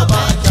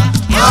abọ́bàjà,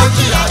 wọ́n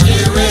jìyà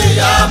wájéwé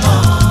yá mọ́.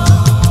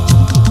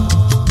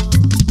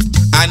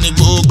 àní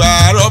gbogbo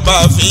àrọ́bà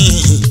fín,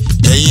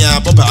 ẹ̀yin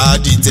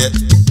abọ́bàdìtẹ̀,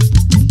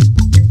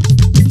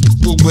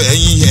 gbogbo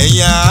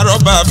ẹ̀yin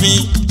àrọ́bà fín,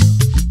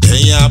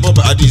 ẹ̀yin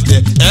abọ́bàdìtẹ̀,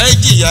 ẹ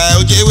jìyà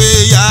òjèwé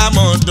yá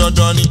mọ́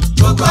dandan ni.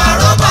 Gbogbo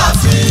àrọ́bà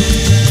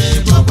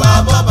fín, gbogbo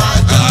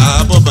abọ́bàjà,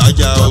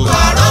 Abọ́bàjà o, gbogbo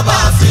àrọ́bà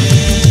fín,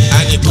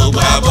 àní gbogbo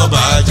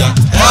abọ́bàjà,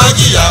 ẹ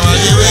jìyà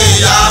òjèwé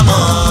yá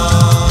mọ́.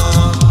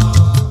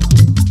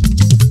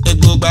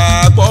 Gbogbo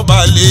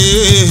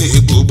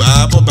abọ́bàlẹ̀, gbogbo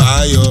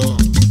abọ́bàyọ̀,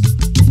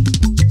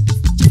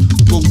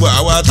 gbogbo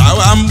àwa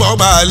táwa ń bọ́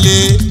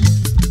balẹ̀,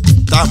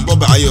 tá ń bọ́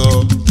bayọ̀,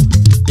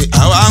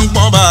 àwa ń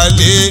pọ́n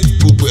balẹ̀,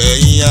 gbogbo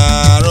ẹ̀yin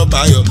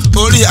àrọ́báyọ̀,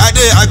 orí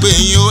adé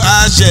àgbẹ̀yìn ó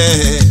àṣẹ.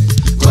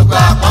 Gbogbo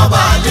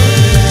àpọ́nbalẹ̀,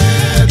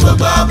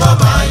 gbogbo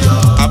abọ́bàyọ̀,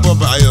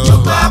 Abọ́báyọ̀,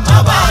 gbogbo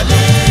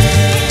àpọ́nbalẹ̀,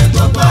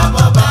 gbogbo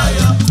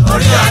abọ́bàyọ̀,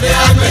 orí adé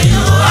àgbẹ̀yìn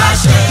ó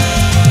àṣẹ.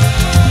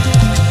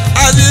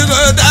 àsìkò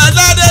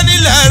dáadáa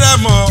nílẹ̀ rẹ̀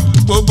mọ̀,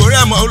 gbogbo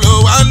rẹ̀ mọ̀ ló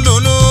wà ń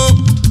dunnú,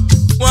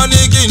 wọ́n ní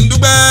kí n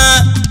dúpẹ́.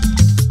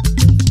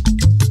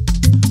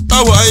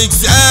 Ọwọ́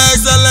His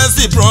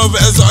Excellency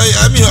Professor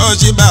Yemi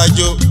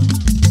Ọ̀ṣínbàjò,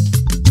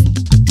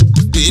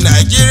 the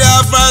Nigeria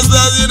First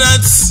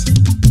President.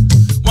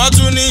 Wọ́n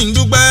tún ní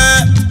ìdúpẹ́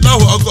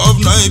lọ́wọ́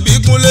gọ́fìnà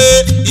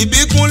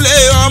Ìbíkúnlé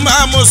ọmọ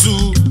Àmọ̀sù,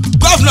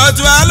 gọ́fìnà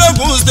tí wàá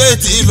lógún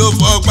stéètì ló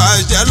fọgbà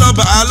ṣẹ́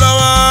lọ́ba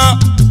lọ́wọ́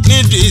ní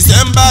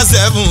December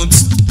 7th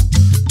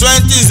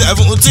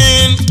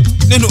 2017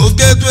 nínú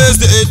Gateway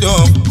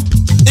Stadium,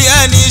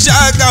 ìyẹn ní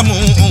Ṣàgámù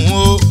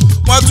o.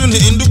 Wọ́n tún ní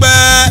ìdúpẹ́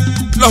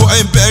lọ́wọ́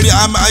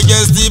Imperial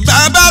Majesty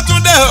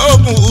Babátúndé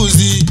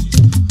Ògúnwùsì,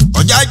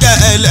 Ọ̀jájá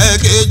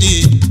ẹlẹ́kejì,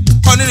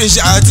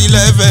 onírìṣà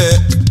àtìlẹ́fẹ̀.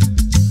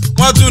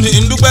 Wọ́n tún ní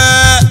dúpẹ́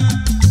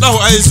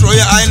lọ́wọ́ His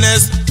Royal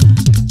Highness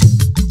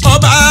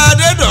Ọba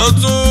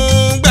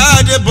Adédọ̀tun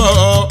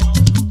Gbádébọ̀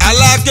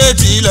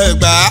Alákẹ́tì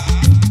Ilẹ̀gbá,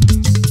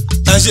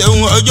 ẹ ṣeun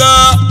ọjọ́.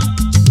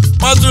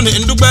 Wọ́n tún ní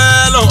dúpẹ́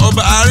lọ́wọ́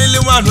Ọba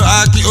Arínléwánu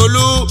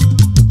Akíolú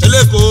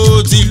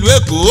Elékòó ti ìlú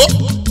Èkó,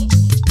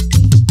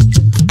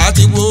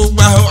 àti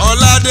gbogbo àwọn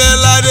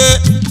ọládéládé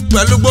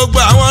pẹ̀lú gbogbo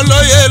àwọn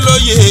lóyè,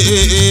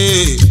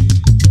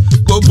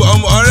 gbogbo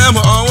ọmọ rẹ̀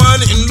mọ̀ wọ́n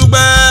ní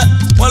dúpẹ́,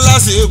 wọ́n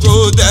lásìkò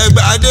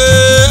tẹ̀gbádé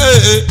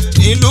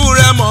ìlú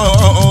rẹ̀ mọ̀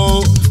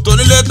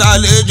tónílé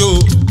tàlejò,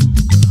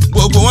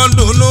 gbogbo wọn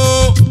dùnnú.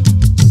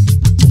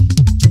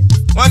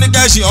 Wọ́n ní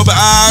kẹ́sìn ọba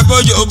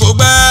kójó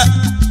gbogbo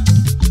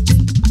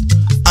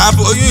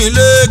àbòyún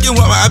ilé kí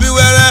wọ́n máa bí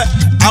wẹ́rẹ́,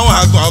 àwọn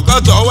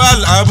àkọ́kọ́tọ̀ wà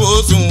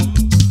lábòsùn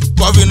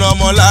kọfínà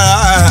ọmọ lára,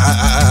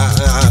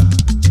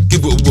 kí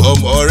gbogbo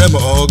ọmọ rẹ̀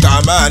mọ̀ ká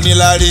máa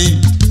níláárí.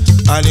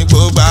 Àní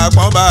gbogbo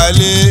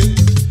àpọ́nbalẹ̀,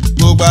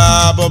 gbogbo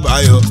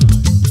abọ́bàyọ̀,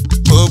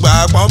 gbogbo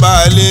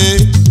àpọ́nbalẹ̀,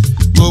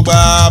 gbogbo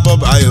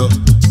abọ́bayọ̀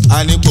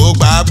àní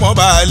gbogbo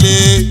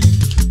àpọ́nbalẹ̀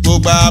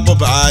gbogbo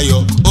abọ́bayọ̀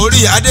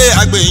orí adé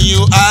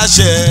àgbẹ̀yìn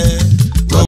àṣẹ.